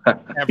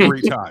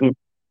every time.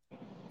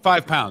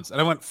 £5.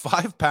 And I went,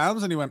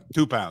 £5? And he went,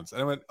 £2.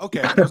 And I went,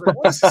 okay. I was like,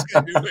 what is this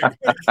guy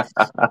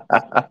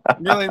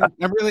doing?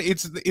 really,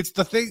 it's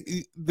the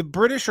thing. The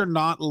British are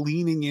not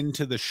leaning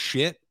into the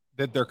shit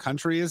that their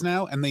country is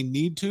now, and they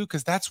need to,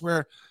 because that's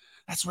where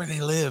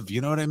they live.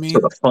 You know what I mean? So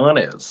the fun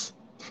is.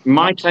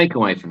 My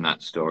takeaway from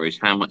that story is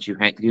how much you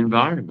hate the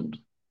environment.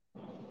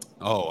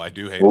 Oh, I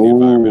do hate the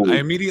environment. I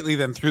immediately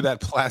then threw that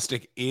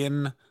plastic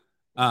into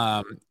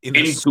a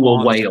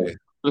whale.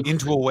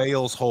 Into a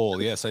whale's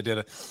hole. Yes, I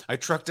did. I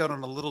trucked out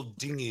on a little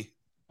dinghy,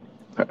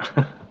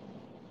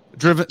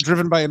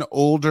 driven by an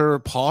older,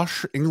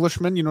 posh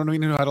Englishman. You know what I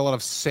mean? Who had a lot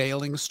of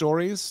sailing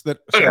stories that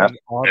sounded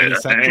oddly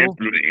sexual.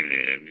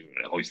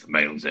 Hoist the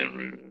mails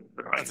in.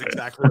 That's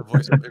exactly the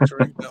voice I'm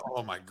picturing.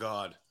 Oh my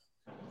god,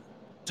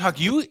 Tuck!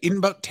 You in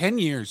about 10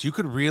 years, you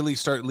could really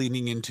start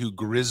leaning into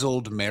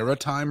grizzled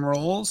maritime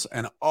roles,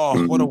 and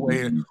what a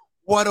way to.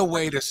 Well,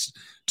 just...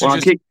 I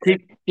keep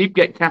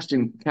get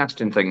casting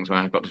things when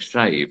I've got to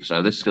shave,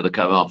 so this is going to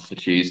come off for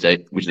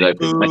Tuesday, which is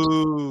open.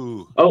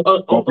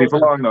 Won't be for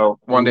long though.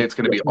 One day it's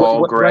going to be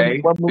all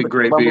grey, big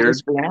grey beard.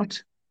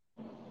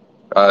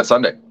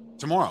 Sunday.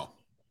 Tomorrow.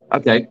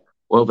 Okay.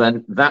 Well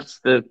then, that's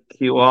the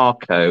QR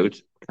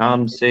code.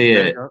 Can't see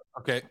it.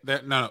 Okay.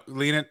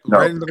 Lean it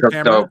right into the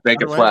camera. No,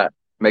 make it flat.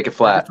 Make it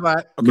flat.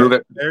 Okay. Move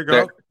it. There you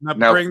go.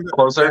 Now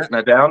closer.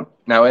 Now down.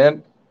 Now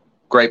in.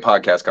 Great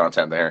podcast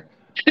content there.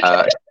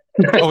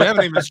 We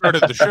haven't even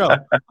started the show.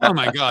 Oh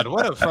my god,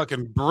 what a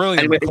fucking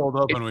brilliant cold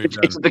open we've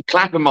done. It's the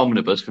Clapham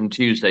Omnibus from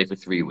Tuesday for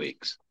 3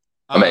 weeks.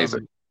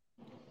 Amazing.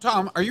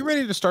 Tom, are you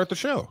ready to start the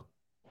show?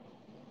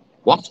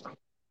 What?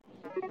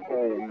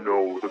 Oh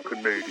no, the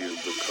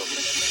Canadians are coming.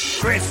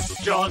 Chris,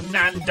 John,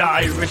 and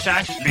Irish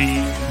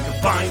Ashley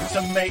combine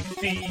to make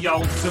the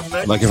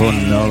ultimate. Like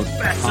everyone knows,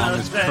 Tom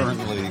is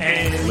currently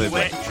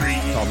living.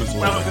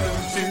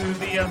 Welcome to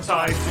the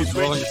Untitled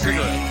Twitch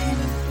stream. I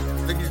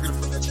think he's gonna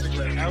put that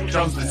cigarette out.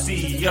 John's the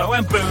CEO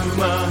and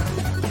Boomer.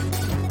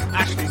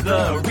 Ashley's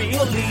the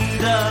real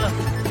leader.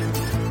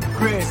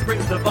 Chris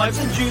brings the vibes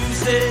and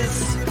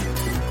juices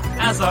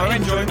as our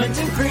enjoyment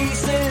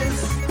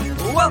increases.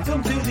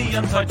 Welcome to the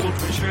Untitled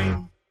Twitch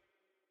stream.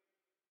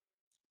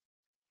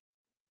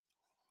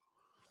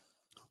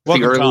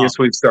 The earliest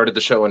we've started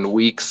the show in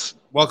weeks.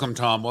 Welcome,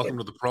 Tom. Welcome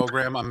to the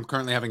program. I'm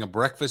currently having a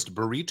breakfast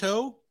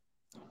burrito,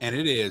 and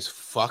it is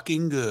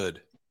fucking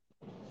good.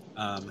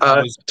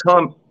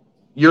 Tom,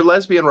 your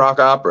lesbian rock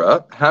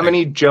opera, how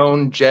many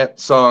Joan Jett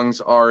songs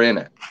are in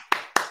it?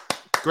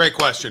 Great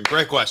question.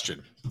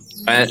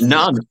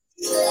 None.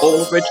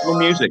 All original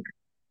music.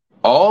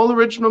 All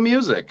original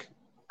music?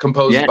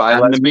 Composed by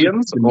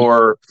lesbians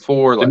or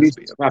for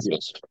lesbians?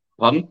 Fabulous.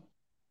 Pardon?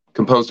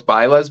 Composed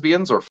by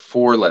lesbians or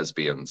for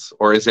lesbians?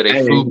 Or is it a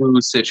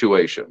FUBU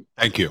situation?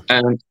 Thank you.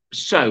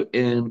 So,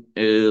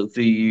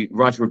 the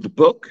writer of the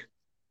book,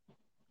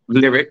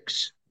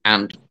 lyrics,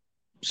 and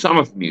some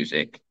of the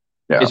music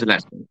is a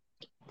lesbian.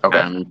 Okay.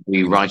 And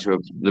the writer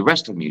of the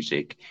rest of the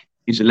music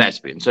is a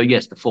lesbian. So,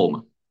 yes, the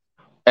former.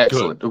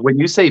 Excellent. Good. When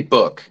you say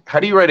book, how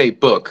do you write a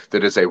book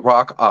that is a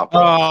rock opera?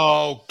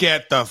 Oh,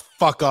 get the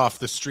fuck off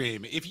the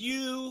stream. If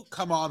you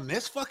come on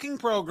this fucking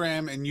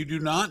program and you do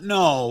not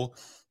know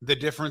the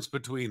difference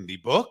between the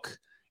book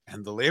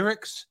and the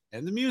lyrics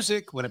and the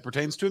music when it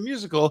pertains to a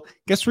musical,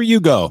 guess where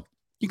you go?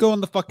 You go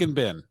in the fucking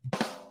bin.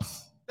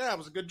 That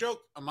was a good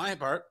joke on my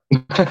part.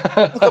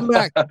 Welcome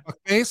back,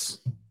 fuckface.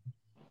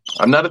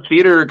 I'm not a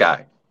theater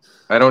guy.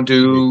 I don't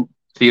do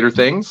theater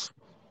things.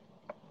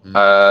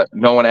 No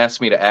one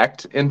asked me to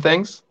act in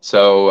things,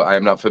 so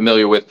I'm not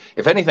familiar with.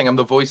 If anything, I'm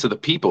the voice of the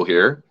people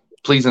here.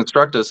 Please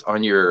instruct us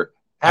on your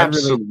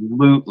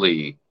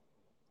absolutely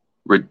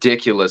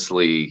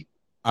ridiculously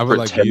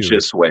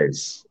pretentious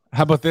ways.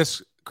 How about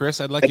this, Chris?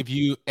 I'd like if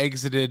you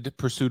exited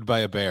Pursued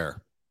by a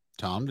Bear.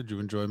 Tom, did you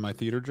enjoy my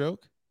theater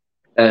joke?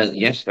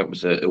 Yes, that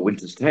was a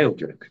Winter's Tale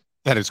joke.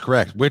 That is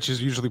correct. Which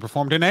is usually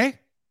performed in a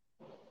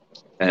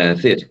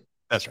theater.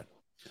 That's right.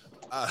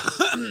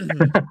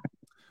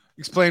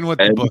 Explain what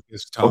the book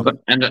is, Tom.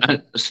 And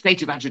a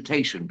state of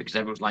agitation because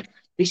everyone's like,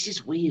 "This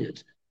is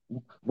weird.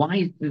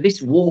 Why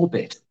this war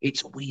bit?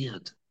 It's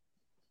weird."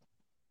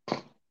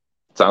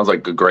 Sounds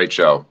like a great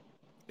show.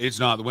 It's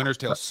not. The Winter's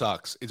Tale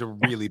sucks. It's a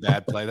really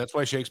bad play. That's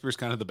why Shakespeare's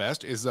kind of the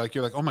best. Is like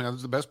you're like, oh my god, this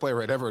is the best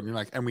playwright ever, and you're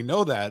like, and we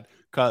know that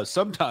because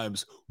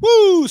sometimes,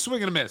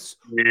 swing and a miss.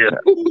 Yeah.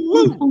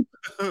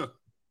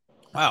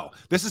 Wow,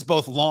 this is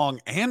both long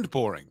and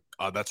boring.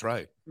 That's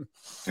right.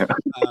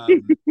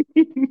 Um,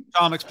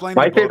 Tom, explain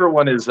My the book. favorite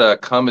one is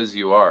 "Come as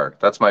You Are."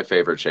 That's my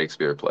favorite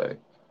Shakespeare play.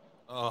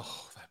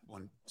 Oh, that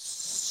one.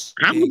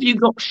 How have you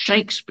got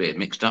Shakespeare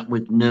mixed up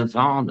with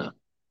Nirvana?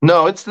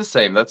 No, it's the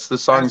same. That's the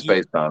song's As You-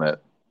 based on it.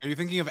 Are you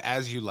thinking of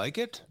As You Like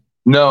It?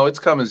 No, it's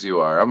 "Come as You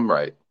Are." I'm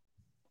right.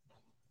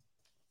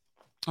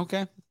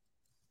 Okay.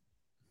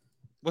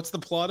 What's the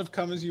plot of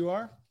Come As You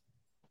Are?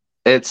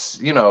 It's,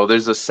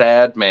 there's a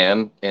sad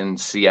man in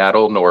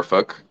Seattle,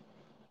 Norfolk,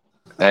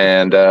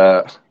 and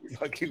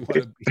Fucking what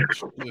a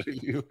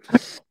bitch. You.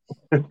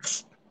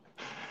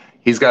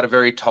 he's got a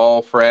very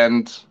tall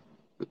friend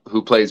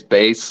who plays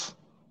bass,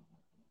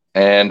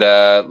 and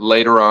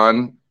later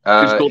on,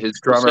 his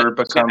drummer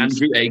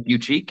becomes Andrew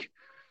Aguchick.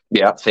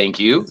 Yeah, thank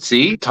you.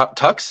 See,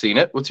 Tuck's seen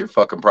it. What's your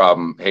fucking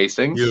problem,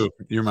 Hastings?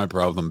 You're my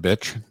problem,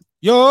 bitch.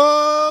 Yo.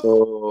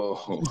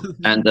 Oh.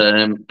 And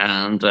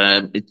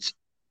it's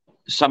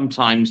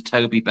sometimes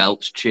Toby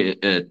Belch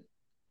tours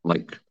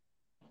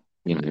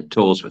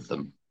with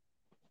them.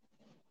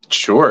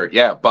 Sure,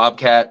 yeah.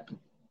 Bobcat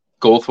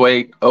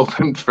Goldthwait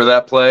opened for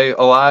that play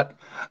a lot.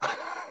 I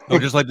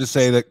would just like to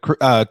say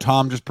that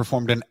Tom just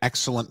performed an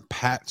excellent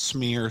Pat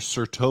Smear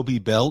Sir Toby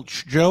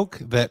Belch joke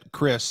that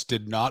Chris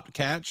did not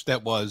catch.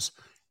 That was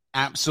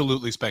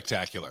absolutely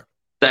spectacular.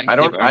 I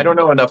don't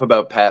know enough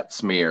about Pat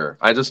Smear.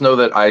 I just know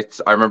that I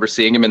remember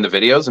seeing him in the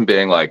videos and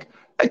being like,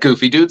 that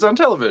goofy dude's on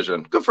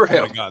television. Good for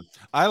him. Oh my God.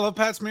 I love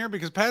Pat Smear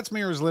because Pat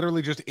Smear is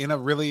literally just in a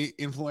really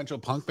influential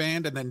punk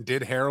band and then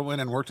did heroin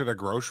and worked at a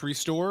grocery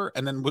store.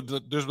 And then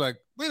there's like,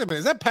 wait a minute,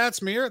 is that Pat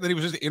Smear? Then he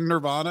was just in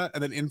Nirvana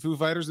and then in Foo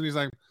Fighters. And he's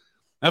like,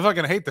 I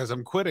fucking hate this.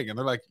 I'm quitting. And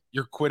they're like,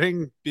 you're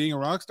quitting being a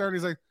rock star? And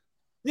he's like,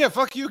 yeah,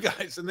 fuck you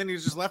guys. And then he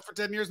just left for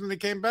 10 years and then he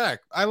came back.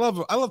 I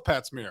love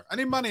Pat Smear. I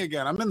need money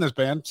again. I'm in this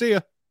band. See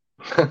ya.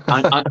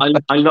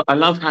 I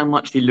love how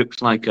much he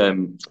looks like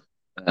a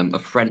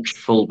French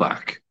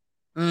fullback.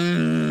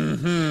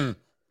 Mm-hmm.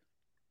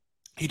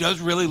 He does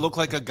really look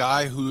like a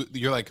guy who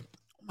you're like,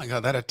 oh my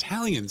God, that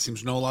Italian seems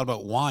to know a lot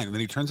about wine. And then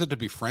he turns out to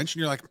be French. And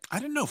you're like, I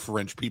didn't know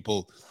French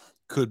people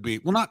could be,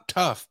 well, not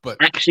tough, but.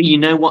 Actually, you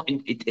know what?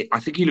 I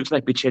think he looks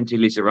like Vicente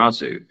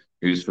Lizarazu,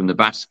 who's from the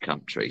Basque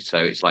country. So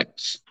it's like,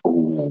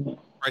 ooh.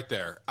 Right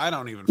there. I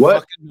don't even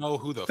fucking know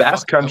who the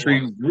Basque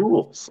country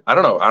rules. I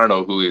don't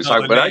know who he is.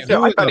 But I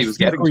thought he was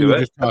getting to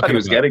it. I thought he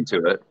was getting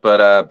to it.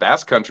 But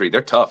Basque country,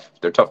 they're tough.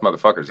 They're tough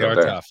motherfuckers out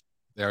there. Tough.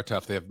 They are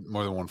tough. They have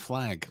more than one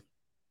flag.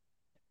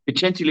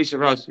 Vicente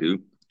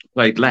Lizarazu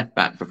played left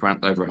back for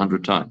France over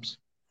 100 times.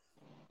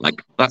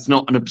 Like, that's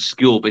not an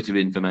obscure bit of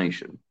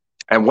information.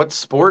 And what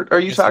sport are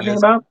you talking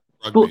about?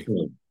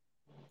 Rugby.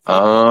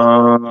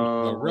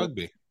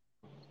 Rugby.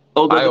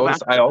 Although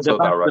I also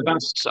thought rugby. The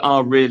Basques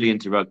are really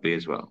into rugby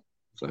as well.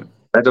 So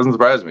that doesn't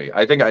surprise me.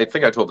 I think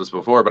I told this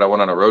before, but I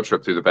went on a road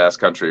trip through the Basque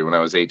Country when I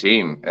was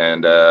 18,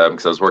 and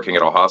because I was working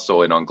at a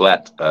hostel in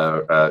Anglet,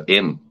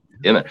 in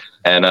it,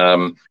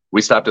 and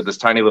we stopped at this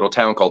tiny little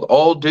town called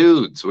All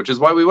Dudes, which is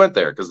why we went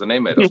there because the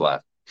name made us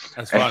laugh.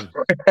 That's fun.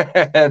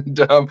 And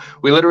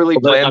we literally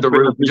planned the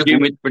route.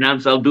 It's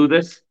pronounced "I'll do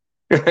this."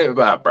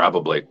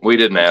 Probably. We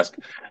didn't ask.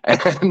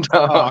 And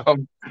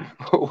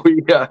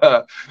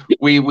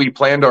we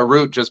planned our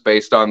route just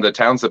based on the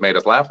towns that made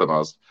us laugh the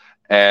most.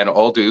 And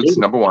All Dudes,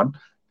 number one.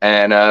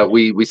 And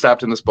we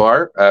stopped in this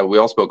bar. We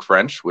all spoke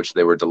French, which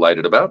they were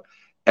delighted about.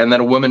 And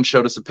then a woman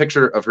showed us a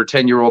picture of her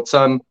 10-year-old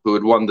son who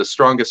had won the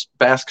strongest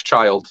Basque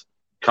child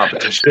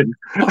competition.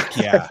 Fuck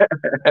yeah.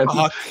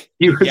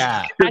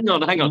 Yeah.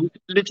 Hang on.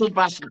 Little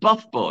Basque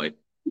buff boy.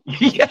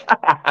 Yeah.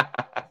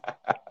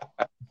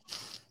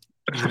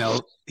 You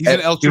know, he's an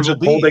El He was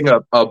holding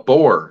a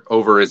boar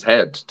over his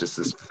head, just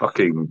this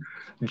fucking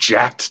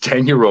jacked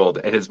 10-year-old,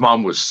 and his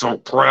mom was so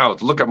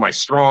proud. Look at my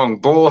strong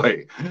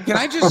boy. Can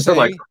I just say,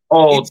 like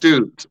all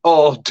dudes.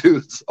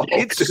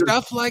 It's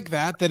stuff like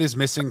that is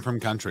missing from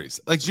countries.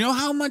 Like, do you know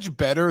how much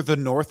better the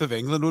north of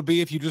England would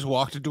be if you just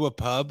walked into a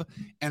pub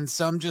and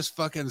some just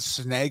fucking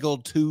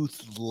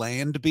snaggle-toothed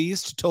land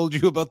beast told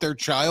you about their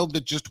child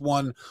that just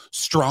won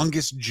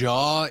strongest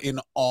jaw in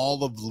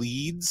all of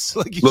Leeds?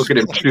 Like, look at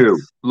him chew.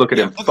 Look at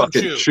him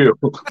fucking chew.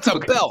 That's a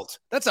belt.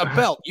 That's a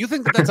belt. You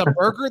think that's a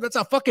burger? That's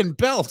a fucking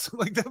belt.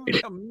 Like, that would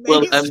be amazing.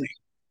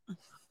 Well,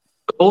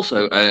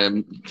 also,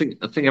 think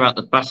about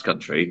the Basque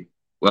Country.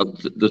 Well,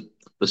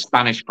 the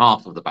Spanish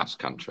half of the Basque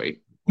Country.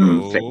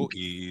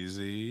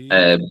 Easy.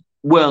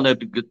 Well, no,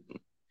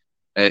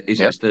 it's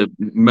just the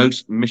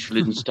most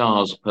Michelin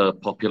stars per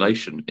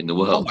population in the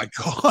world. Oh my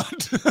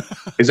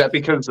God! Is that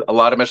because a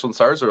lot of Michelin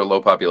stars or a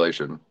low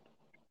population?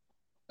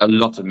 A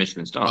lot of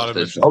Michelin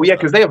stars. Oh yeah,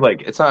 because they have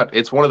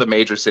it's one of the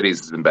major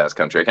cities in Basque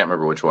Country. I can't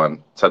remember which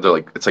one. It's either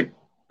it's like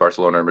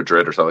Barcelona or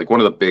Madrid or something. Like one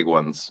of the big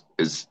ones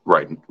is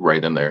right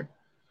in there.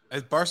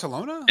 Is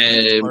Barcelona?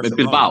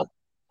 Bilbao.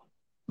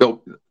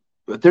 No,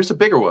 there's a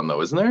bigger one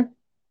though, isn't there?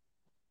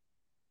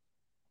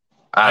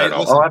 I don't know.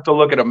 Listen, I'll have to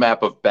look at a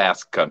map of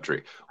Basque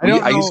Country.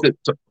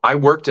 I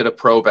worked at a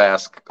pro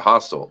Basque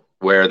hostel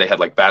where they had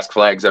like Basque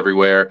flags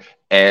everywhere.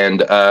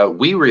 And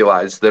we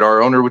realized that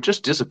our owner would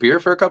just disappear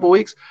for a couple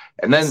weeks,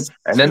 and then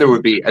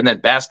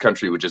Basque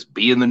Country would just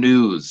be in the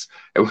news,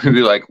 and we'd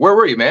be like, "Where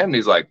were you, man?" And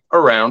he's like,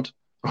 "Around."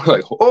 We're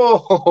like,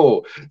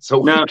 "Oh!"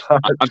 So No,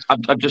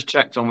 I've just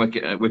checked on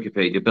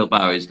Wikipedia.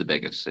 Bilbao is the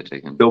biggest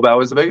city. Bilbao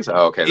is the biggest.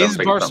 Oh, okay. Is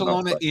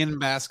Barcelona in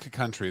Basque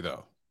Country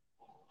though?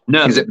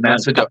 No, is it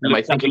Macedonia? Am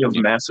I thinking of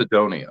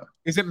Macedonia?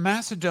 Is it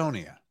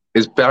Macedonia?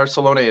 Is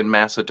Barcelona in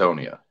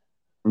Macedonia?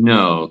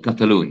 No,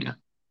 Catalonia.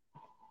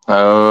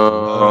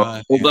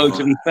 Oh, Although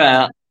to be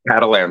fair,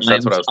 Catalans.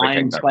 That's what I was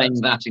thinking. I'm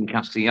saying that in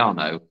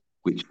Castellano,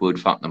 which would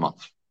fuck them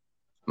off.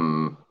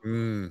 But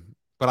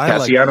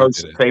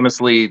Castellanos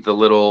famously the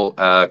little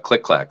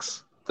click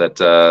clacks that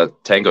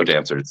tango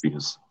dancers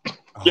use.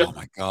 Oh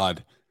my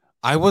god.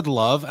 I would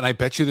love, and I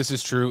bet you this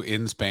is true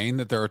in Spain,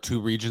 that there are two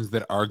regions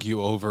that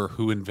argue over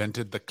who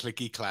invented the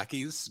clicky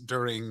clackies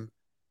during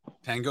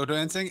tango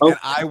dancing, and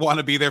I want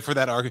to be there for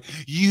that argument.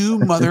 You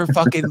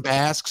motherfucking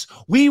Basques,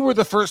 we were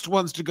the first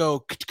ones to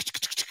go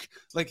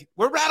like,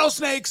 we're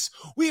rattlesnakes.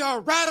 We are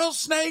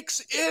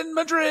rattlesnakes in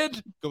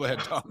Madrid. Go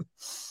ahead, Tom.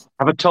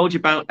 Have I told you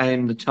about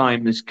the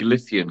time this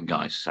Galician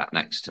guy sat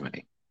next to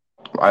me?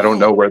 I don't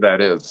know where that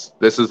is.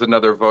 This is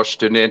another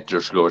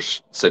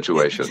Vostinentushgosh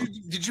situation.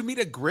 Did you meet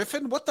a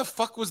griffin? What the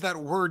fuck was that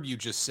word you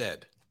just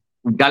said?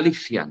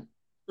 Galician.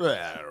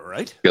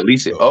 Right?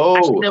 Galicia.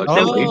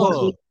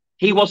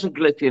 He wasn't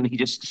Galician. He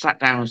just sat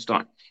down and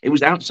started. It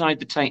was outside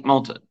the Tate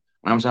Modern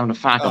when I was having a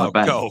fag on a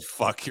bed. Go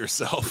fuck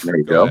yourself. There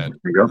you go. There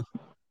you go.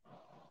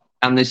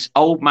 And this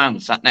old man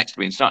sat next to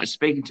me and started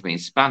speaking to me in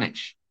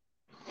Spanish.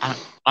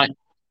 And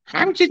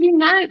how did you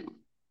know?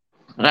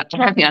 That's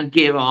how I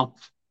give off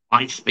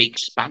I speak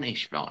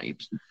Spanish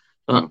vibes.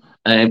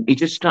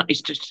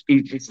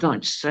 He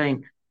started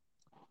saying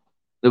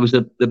there was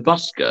the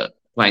busker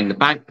playing the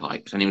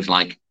bagpipes, and he was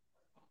like,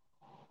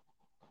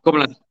 "Como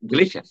las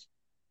Galicias,"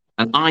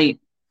 and I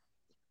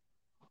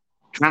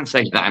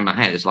translated that in my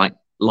head as like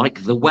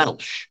the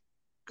Welsh,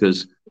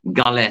 because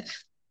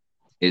Galeth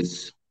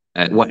is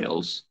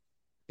Wales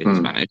in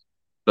Spanish,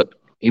 but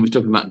he was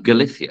talking about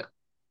Galicia.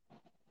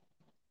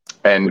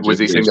 And was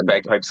he saying the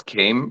bagpipes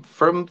came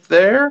from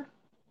there?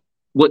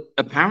 Well,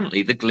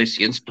 apparently the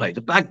Galicians play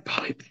the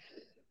bagpipe.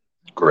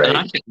 Great. And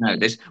I didn't know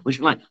this, which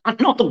was like,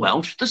 not the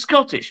Welsh, the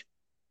Scottish.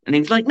 And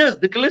he was like, no,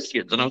 the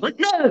Galicians. And I was like,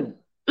 no,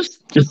 the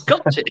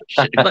Scottish.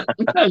 Like,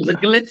 no, the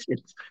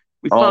Galicians.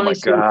 Oh my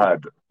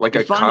God. Like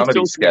a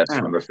comedy sketch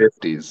from the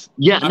 50s.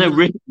 Yeah,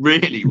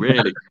 really.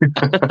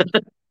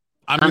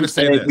 I'm going to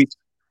say this.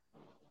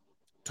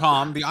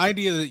 Tom, the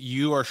idea that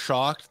you are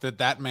shocked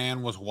that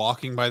man was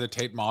walking by the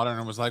Tate Modern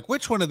and was like,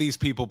 which one of these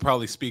people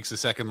probably speaks a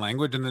second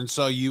language, and then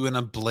saw you in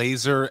a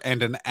blazer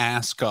and an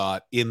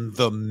ascot in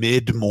the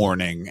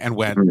mid-morning and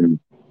went,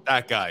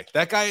 that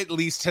guy at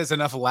least has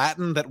enough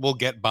Latin that will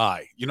get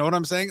by. You know what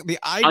I'm saying? The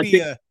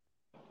idea...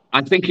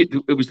 I think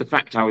it was the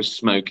fact I was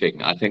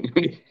smoking. I think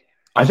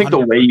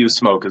the way you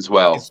smoke as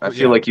well. I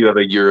feel like you have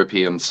a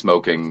European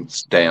smoking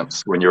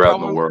stance when you're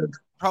out in the world.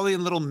 Probably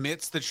in little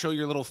mitts that show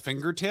your little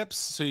fingertips,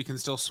 so you can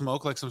still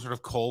smoke like some sort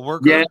of coal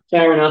worker. Yeah,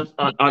 fair enough.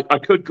 I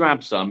could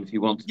grab some if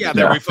you want. Yeah,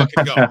 there we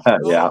fucking go.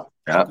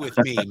 Yeah. With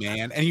me,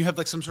 man. And you have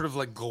like some sort of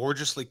like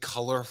gorgeously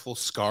colorful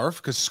scarf.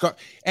 Because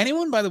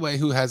anyone, by the way,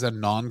 who has a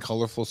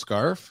non-colorful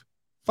scarf,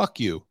 fuck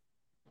you.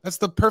 That's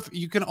the perfect.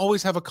 You can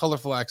always have a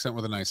colorful accent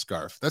with a nice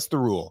scarf. That's the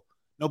rule.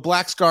 No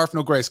black scarf,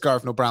 no gray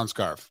scarf, no brown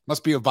scarf.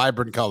 Must be a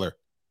vibrant color.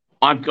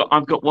 I've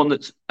got one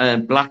that's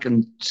black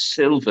and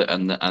silver,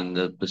 and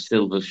the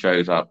silver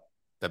shows up.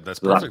 That's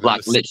perfect.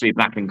 Black, literally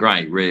black and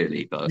grey,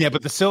 really. But yeah,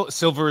 but the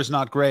silver is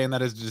not grey, and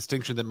that is a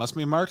distinction that must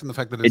be marked. And the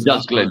fact that it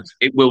does glint,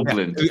 it will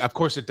glint. Of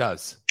course, it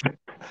does.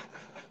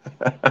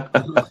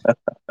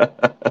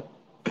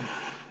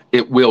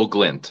 It will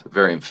glint.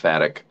 Very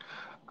emphatic.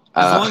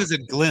 As long as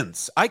it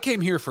glints. I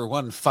came here for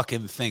one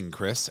fucking thing,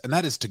 Chris, and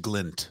that is to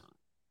glint.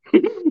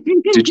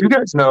 Did you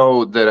guys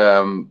know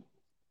that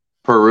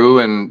Peru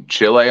and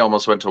Chile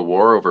almost went to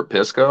war over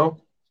Pisco?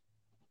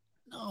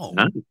 No.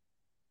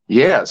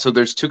 Yeah, so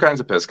there's two kinds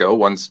of Pisco.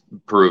 One's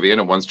Peruvian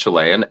and one's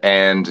Chilean,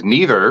 and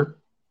neither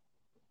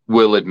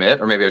will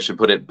admit, or maybe I should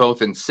put it,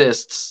 both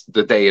insists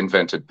that they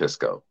invented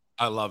Pisco.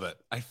 I love it.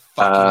 I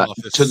fucking love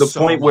this to the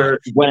point where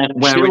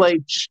Chile,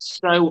 it's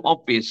so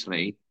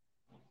obviously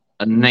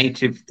a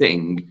native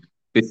thing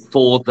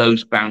before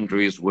those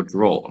boundaries were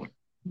drawn.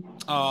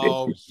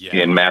 Oh, yeah.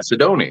 In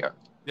Macedonia.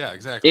 Yeah,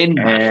 exactly. In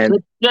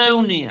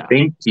Macedonia.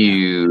 Thank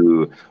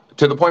you.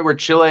 To the point where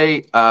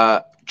Chile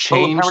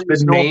changed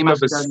the name of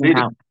a city.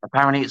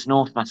 Apparently it's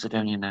North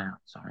Macedonia now.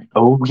 Sorry.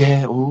 Oh,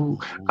 yeah. Ooh.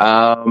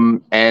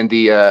 And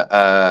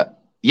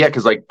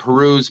because like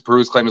Peru's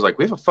claim is like,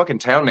 we have a fucking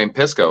town named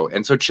Pisco.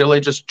 And so Chile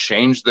just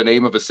changed the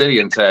name of a city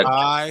and said,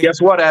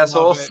 guess what,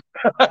 assholes?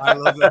 I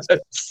love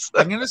this.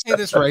 I'm going to say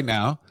this right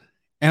now.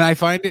 And I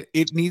find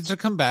it needs to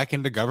come back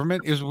into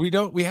government is we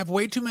have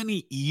way too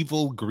many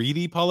evil,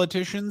 greedy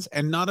politicians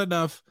and not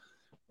enough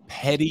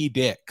petty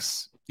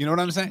dicks. You know what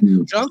I'm saying?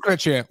 Mm. John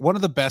Chrétien, one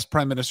of the best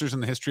prime ministers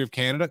in the history of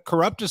Canada,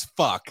 corrupt as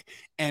fuck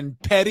and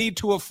petty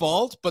to a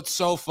fault, but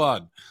so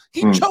fun.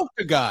 He choked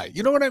a guy.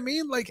 You know what I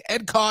mean? Like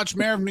Ed Koch,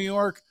 mayor of New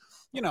York,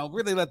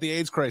 really let the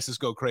AIDS crisis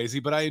go crazy.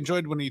 But I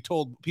enjoyed when he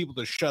told people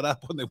to shut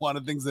up when they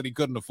wanted things that he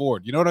couldn't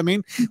afford. You know what I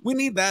mean? We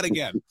need that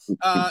again.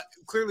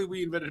 Clearly,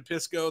 we invented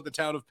Pisco, the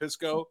town of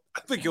Pisco. I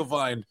think you'll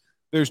find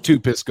there's 2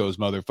 Piscos,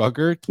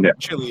 motherfucker. Yeah.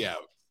 Chilly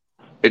out.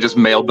 They just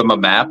mailed them a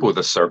map with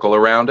a circle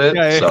around it.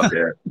 Yeah, So,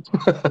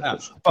 yeah.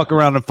 Fuck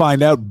around and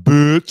find out,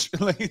 bitch.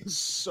 Like, it's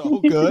so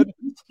good.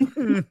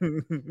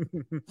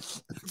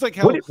 It's like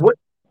how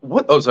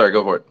what? Oh, sorry.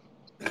 Go for it.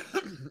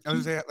 I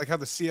was like how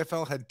the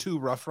CFL had 2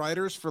 Rough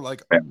Riders for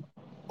like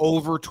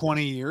over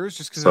 20 years,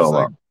 just because So it's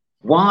like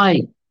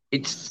Why?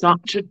 It's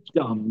such a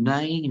dumb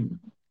name.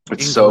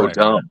 It's so Incorrect.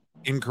 dumb.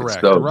 incorrect.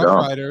 so The Rough dumb.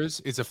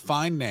 Riders is a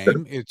fine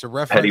name. It's a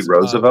reference. Teddy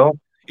Roosevelt.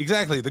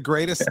 Exactly, the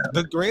greatest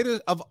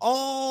of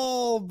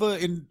all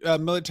the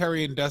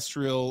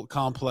military-industrial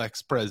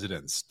complex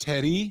presidents.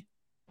 Teddy,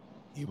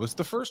 he was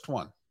the first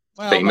one.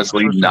 Well,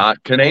 Famously not the first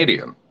not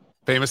Canadian. one.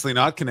 Famously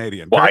not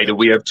Canadian. Why do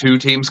we have 2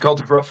 teams called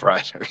the Rough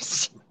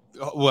Riders?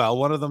 Well,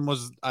 one of them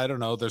was, I don't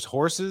know. There's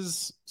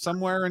horses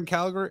somewhere in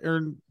Calgary,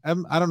 or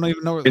I don't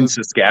even know. In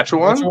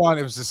Saskatchewan?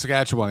 It was the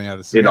Saskatchewan.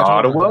 Yeah, In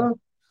Ottawa?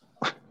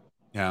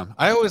 Yeah,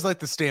 I always like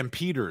the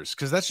Stampeders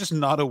because that's just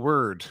not a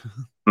word.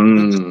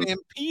 Mm. The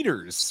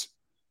Stampeders.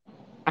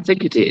 I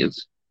think it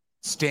is.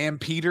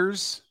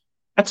 Stampeders.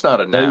 That's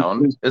not a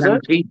noun, is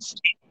it?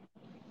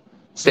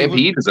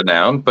 Stampede is a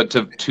noun, but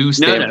to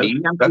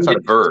stampede, that's not a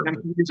verb.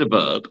 Stampede is a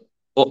verb,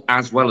 or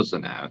as well as a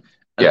noun.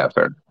 Yeah,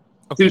 fair.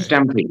 Okay. To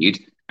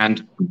stampede,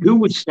 and who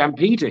was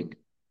stampeding?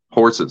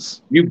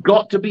 Horses. You've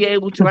got to be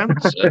able to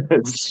answer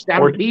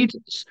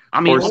stampeders. I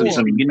mean, Horses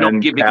obviously, you're and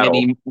not giving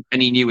cattle.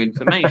 any new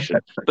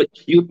information, but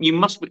you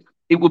must.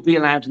 It would be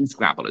allowed in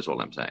Scrabble, is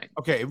all I'm saying.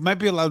 Okay, it might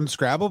be allowed in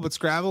Scrabble, but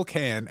Scrabble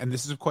can, and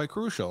this is quite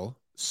crucial,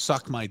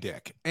 suck my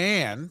dick.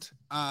 And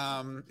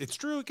it's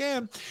true, it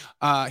can.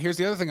 Here's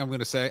the other thing I'm going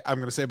to say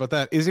about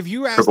that is if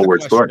you ask Triple the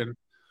word sport. question,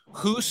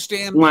 who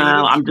stampeded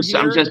Well, I'm just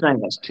here? saying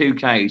that's 2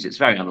 Ks. It's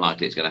very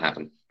unlikely it's going to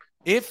happen.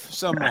 If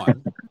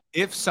someone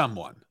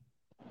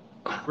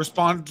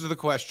responded to the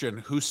question,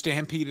 who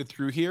stampeded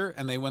through here,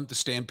 and they went to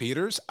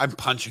Stampeders, I'm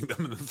punching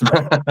them in the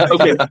throat.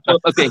 Okay.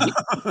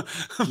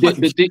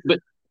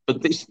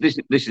 But this is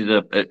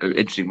a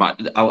interesting.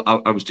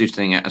 I was just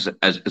saying it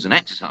as an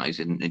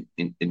exercise in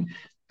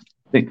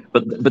thing,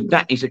 but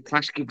that is a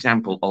classic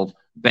example of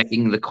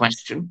begging the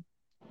question,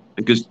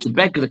 because to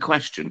beg the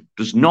question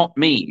does not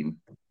mean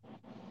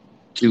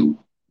to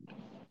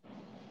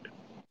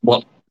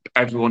what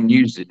everyone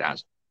used it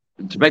as.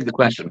 To beg the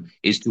question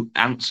is to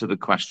answer the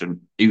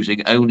question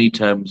using only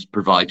terms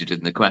provided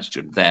in the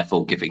question,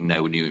 therefore giving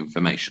no new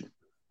information.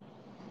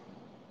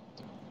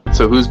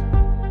 So who's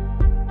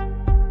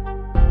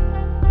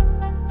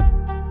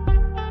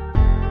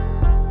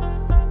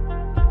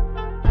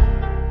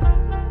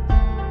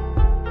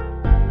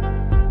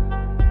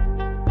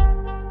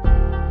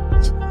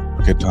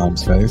Look at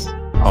Tom's face.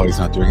 Oh, he's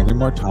not doing it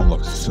anymore. Tom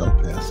looks so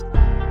pissed.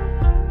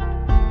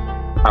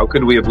 How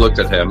could we have looked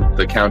at him?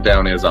 The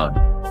countdown is on.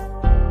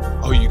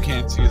 Oh, you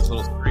can't see his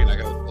little screen. I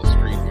got a little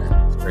screen here.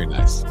 It's very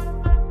nice.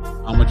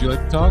 Would you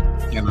like to talk?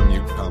 Can't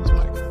unmute Tom's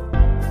mic.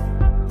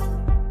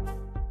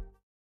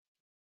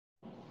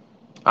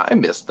 I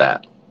missed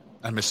that.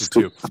 I miss it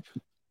too.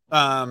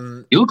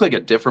 You look like a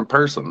different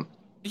person.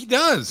 He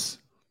does.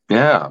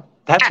 Yeah.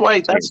 That's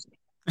why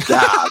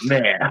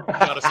man.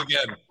 Got us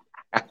again.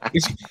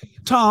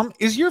 Tom,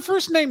 is your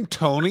first name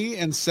Tony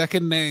and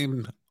second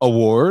name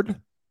Award?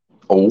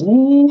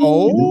 Oh.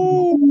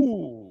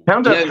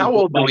 Yeah, how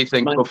old do we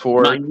think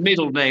before? My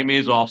middle name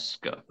is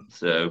Oscar.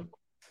 So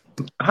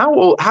how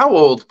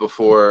old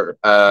before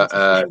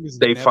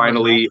they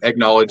finally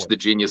acknowledge the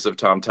genius of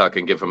Thom Tuck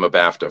and give him a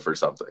BAFTA for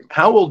something?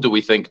 How old do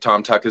we think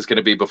Thom Tuck is going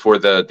to be before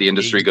the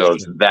industry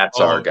goes, that's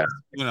our guy?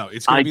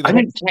 It's going to be I like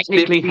think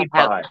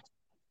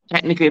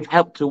technically have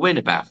helped to win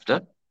a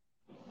BAFTA.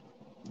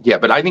 Yeah,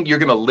 but I think you're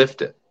going to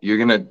lift it. You're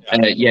going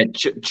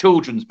to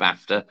children's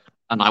BAFTA,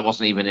 and I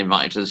wasn't even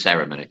invited to the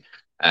ceremony.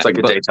 It's like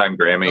a daytime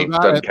Grammy.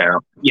 Doesn't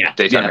count. Yeah,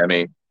 daytime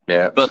Emmy.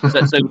 Yeah. But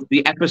so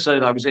the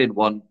episode I was in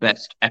won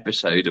best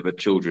episode of a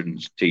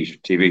children's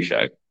TV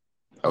show.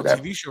 What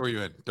Okay. TV show are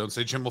you in? Don't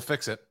say Jim will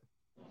fix it.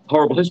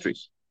 Horrible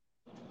Histories.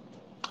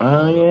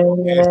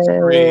 Oh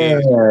yeah.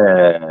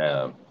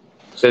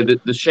 So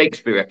the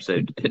Shakespeare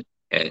episode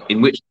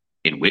in which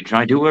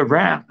I do a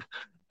rap.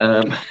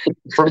 From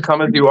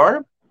Come As You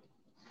Are?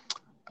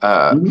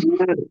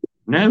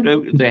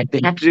 No, they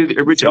have to do the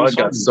original. I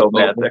got so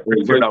mad that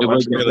we're not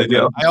watching the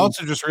video. I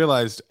also just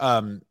realized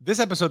this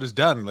episode is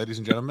done, ladies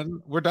and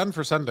gentlemen. We're done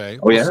for Sunday.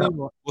 Oh, yeah?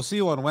 We'll see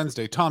you on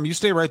Wednesday. Tom, you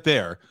stay right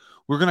there.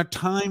 We're going to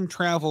time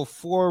travel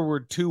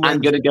forward to Wednesday.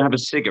 I'm going to go have a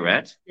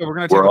cigarette. Yeah,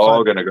 we're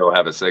all going to go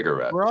have a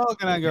cigarette. We're all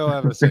going to go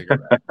have a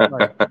cigarette.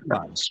 Right, come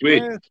on.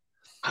 Sweet.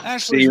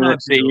 Actually,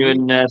 See you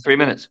in 3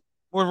 minutes.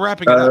 We're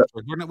wrapping it up.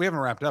 We haven't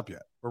wrapped up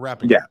yet. We're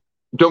wrapping it up.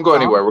 Don't go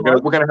anywhere. We're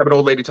gonna have an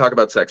old lady talk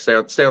about sex. Stay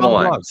on the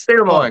line. Stay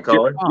on the line,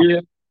 caller. Yeah.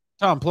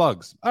 Tom,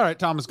 plugs. All right,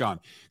 Tom is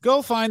gone.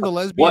 Go find the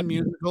lesbian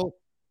musical.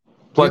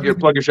 Plug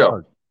your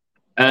show.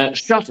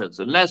 Shutters,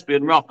 a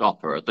lesbian rock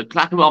opera at the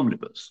Clapham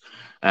Omnibus,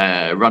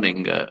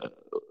 running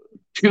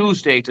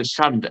Tuesday to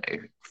Sunday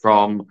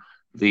from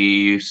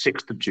the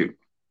 6th of June.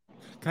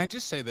 Can I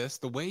just say this?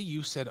 The way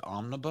you said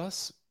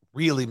omnibus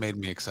really made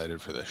me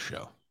excited for this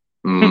show.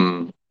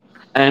 Mm.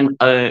 And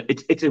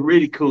it's a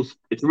really cool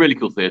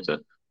theater.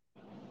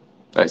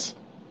 Nice.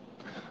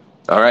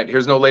 All right,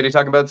 here's an old lady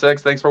talking about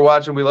sex. Thanks for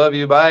watching. We love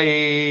you.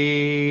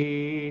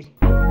 Bye.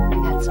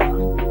 That's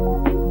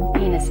all.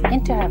 Penis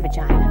into her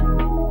vagina.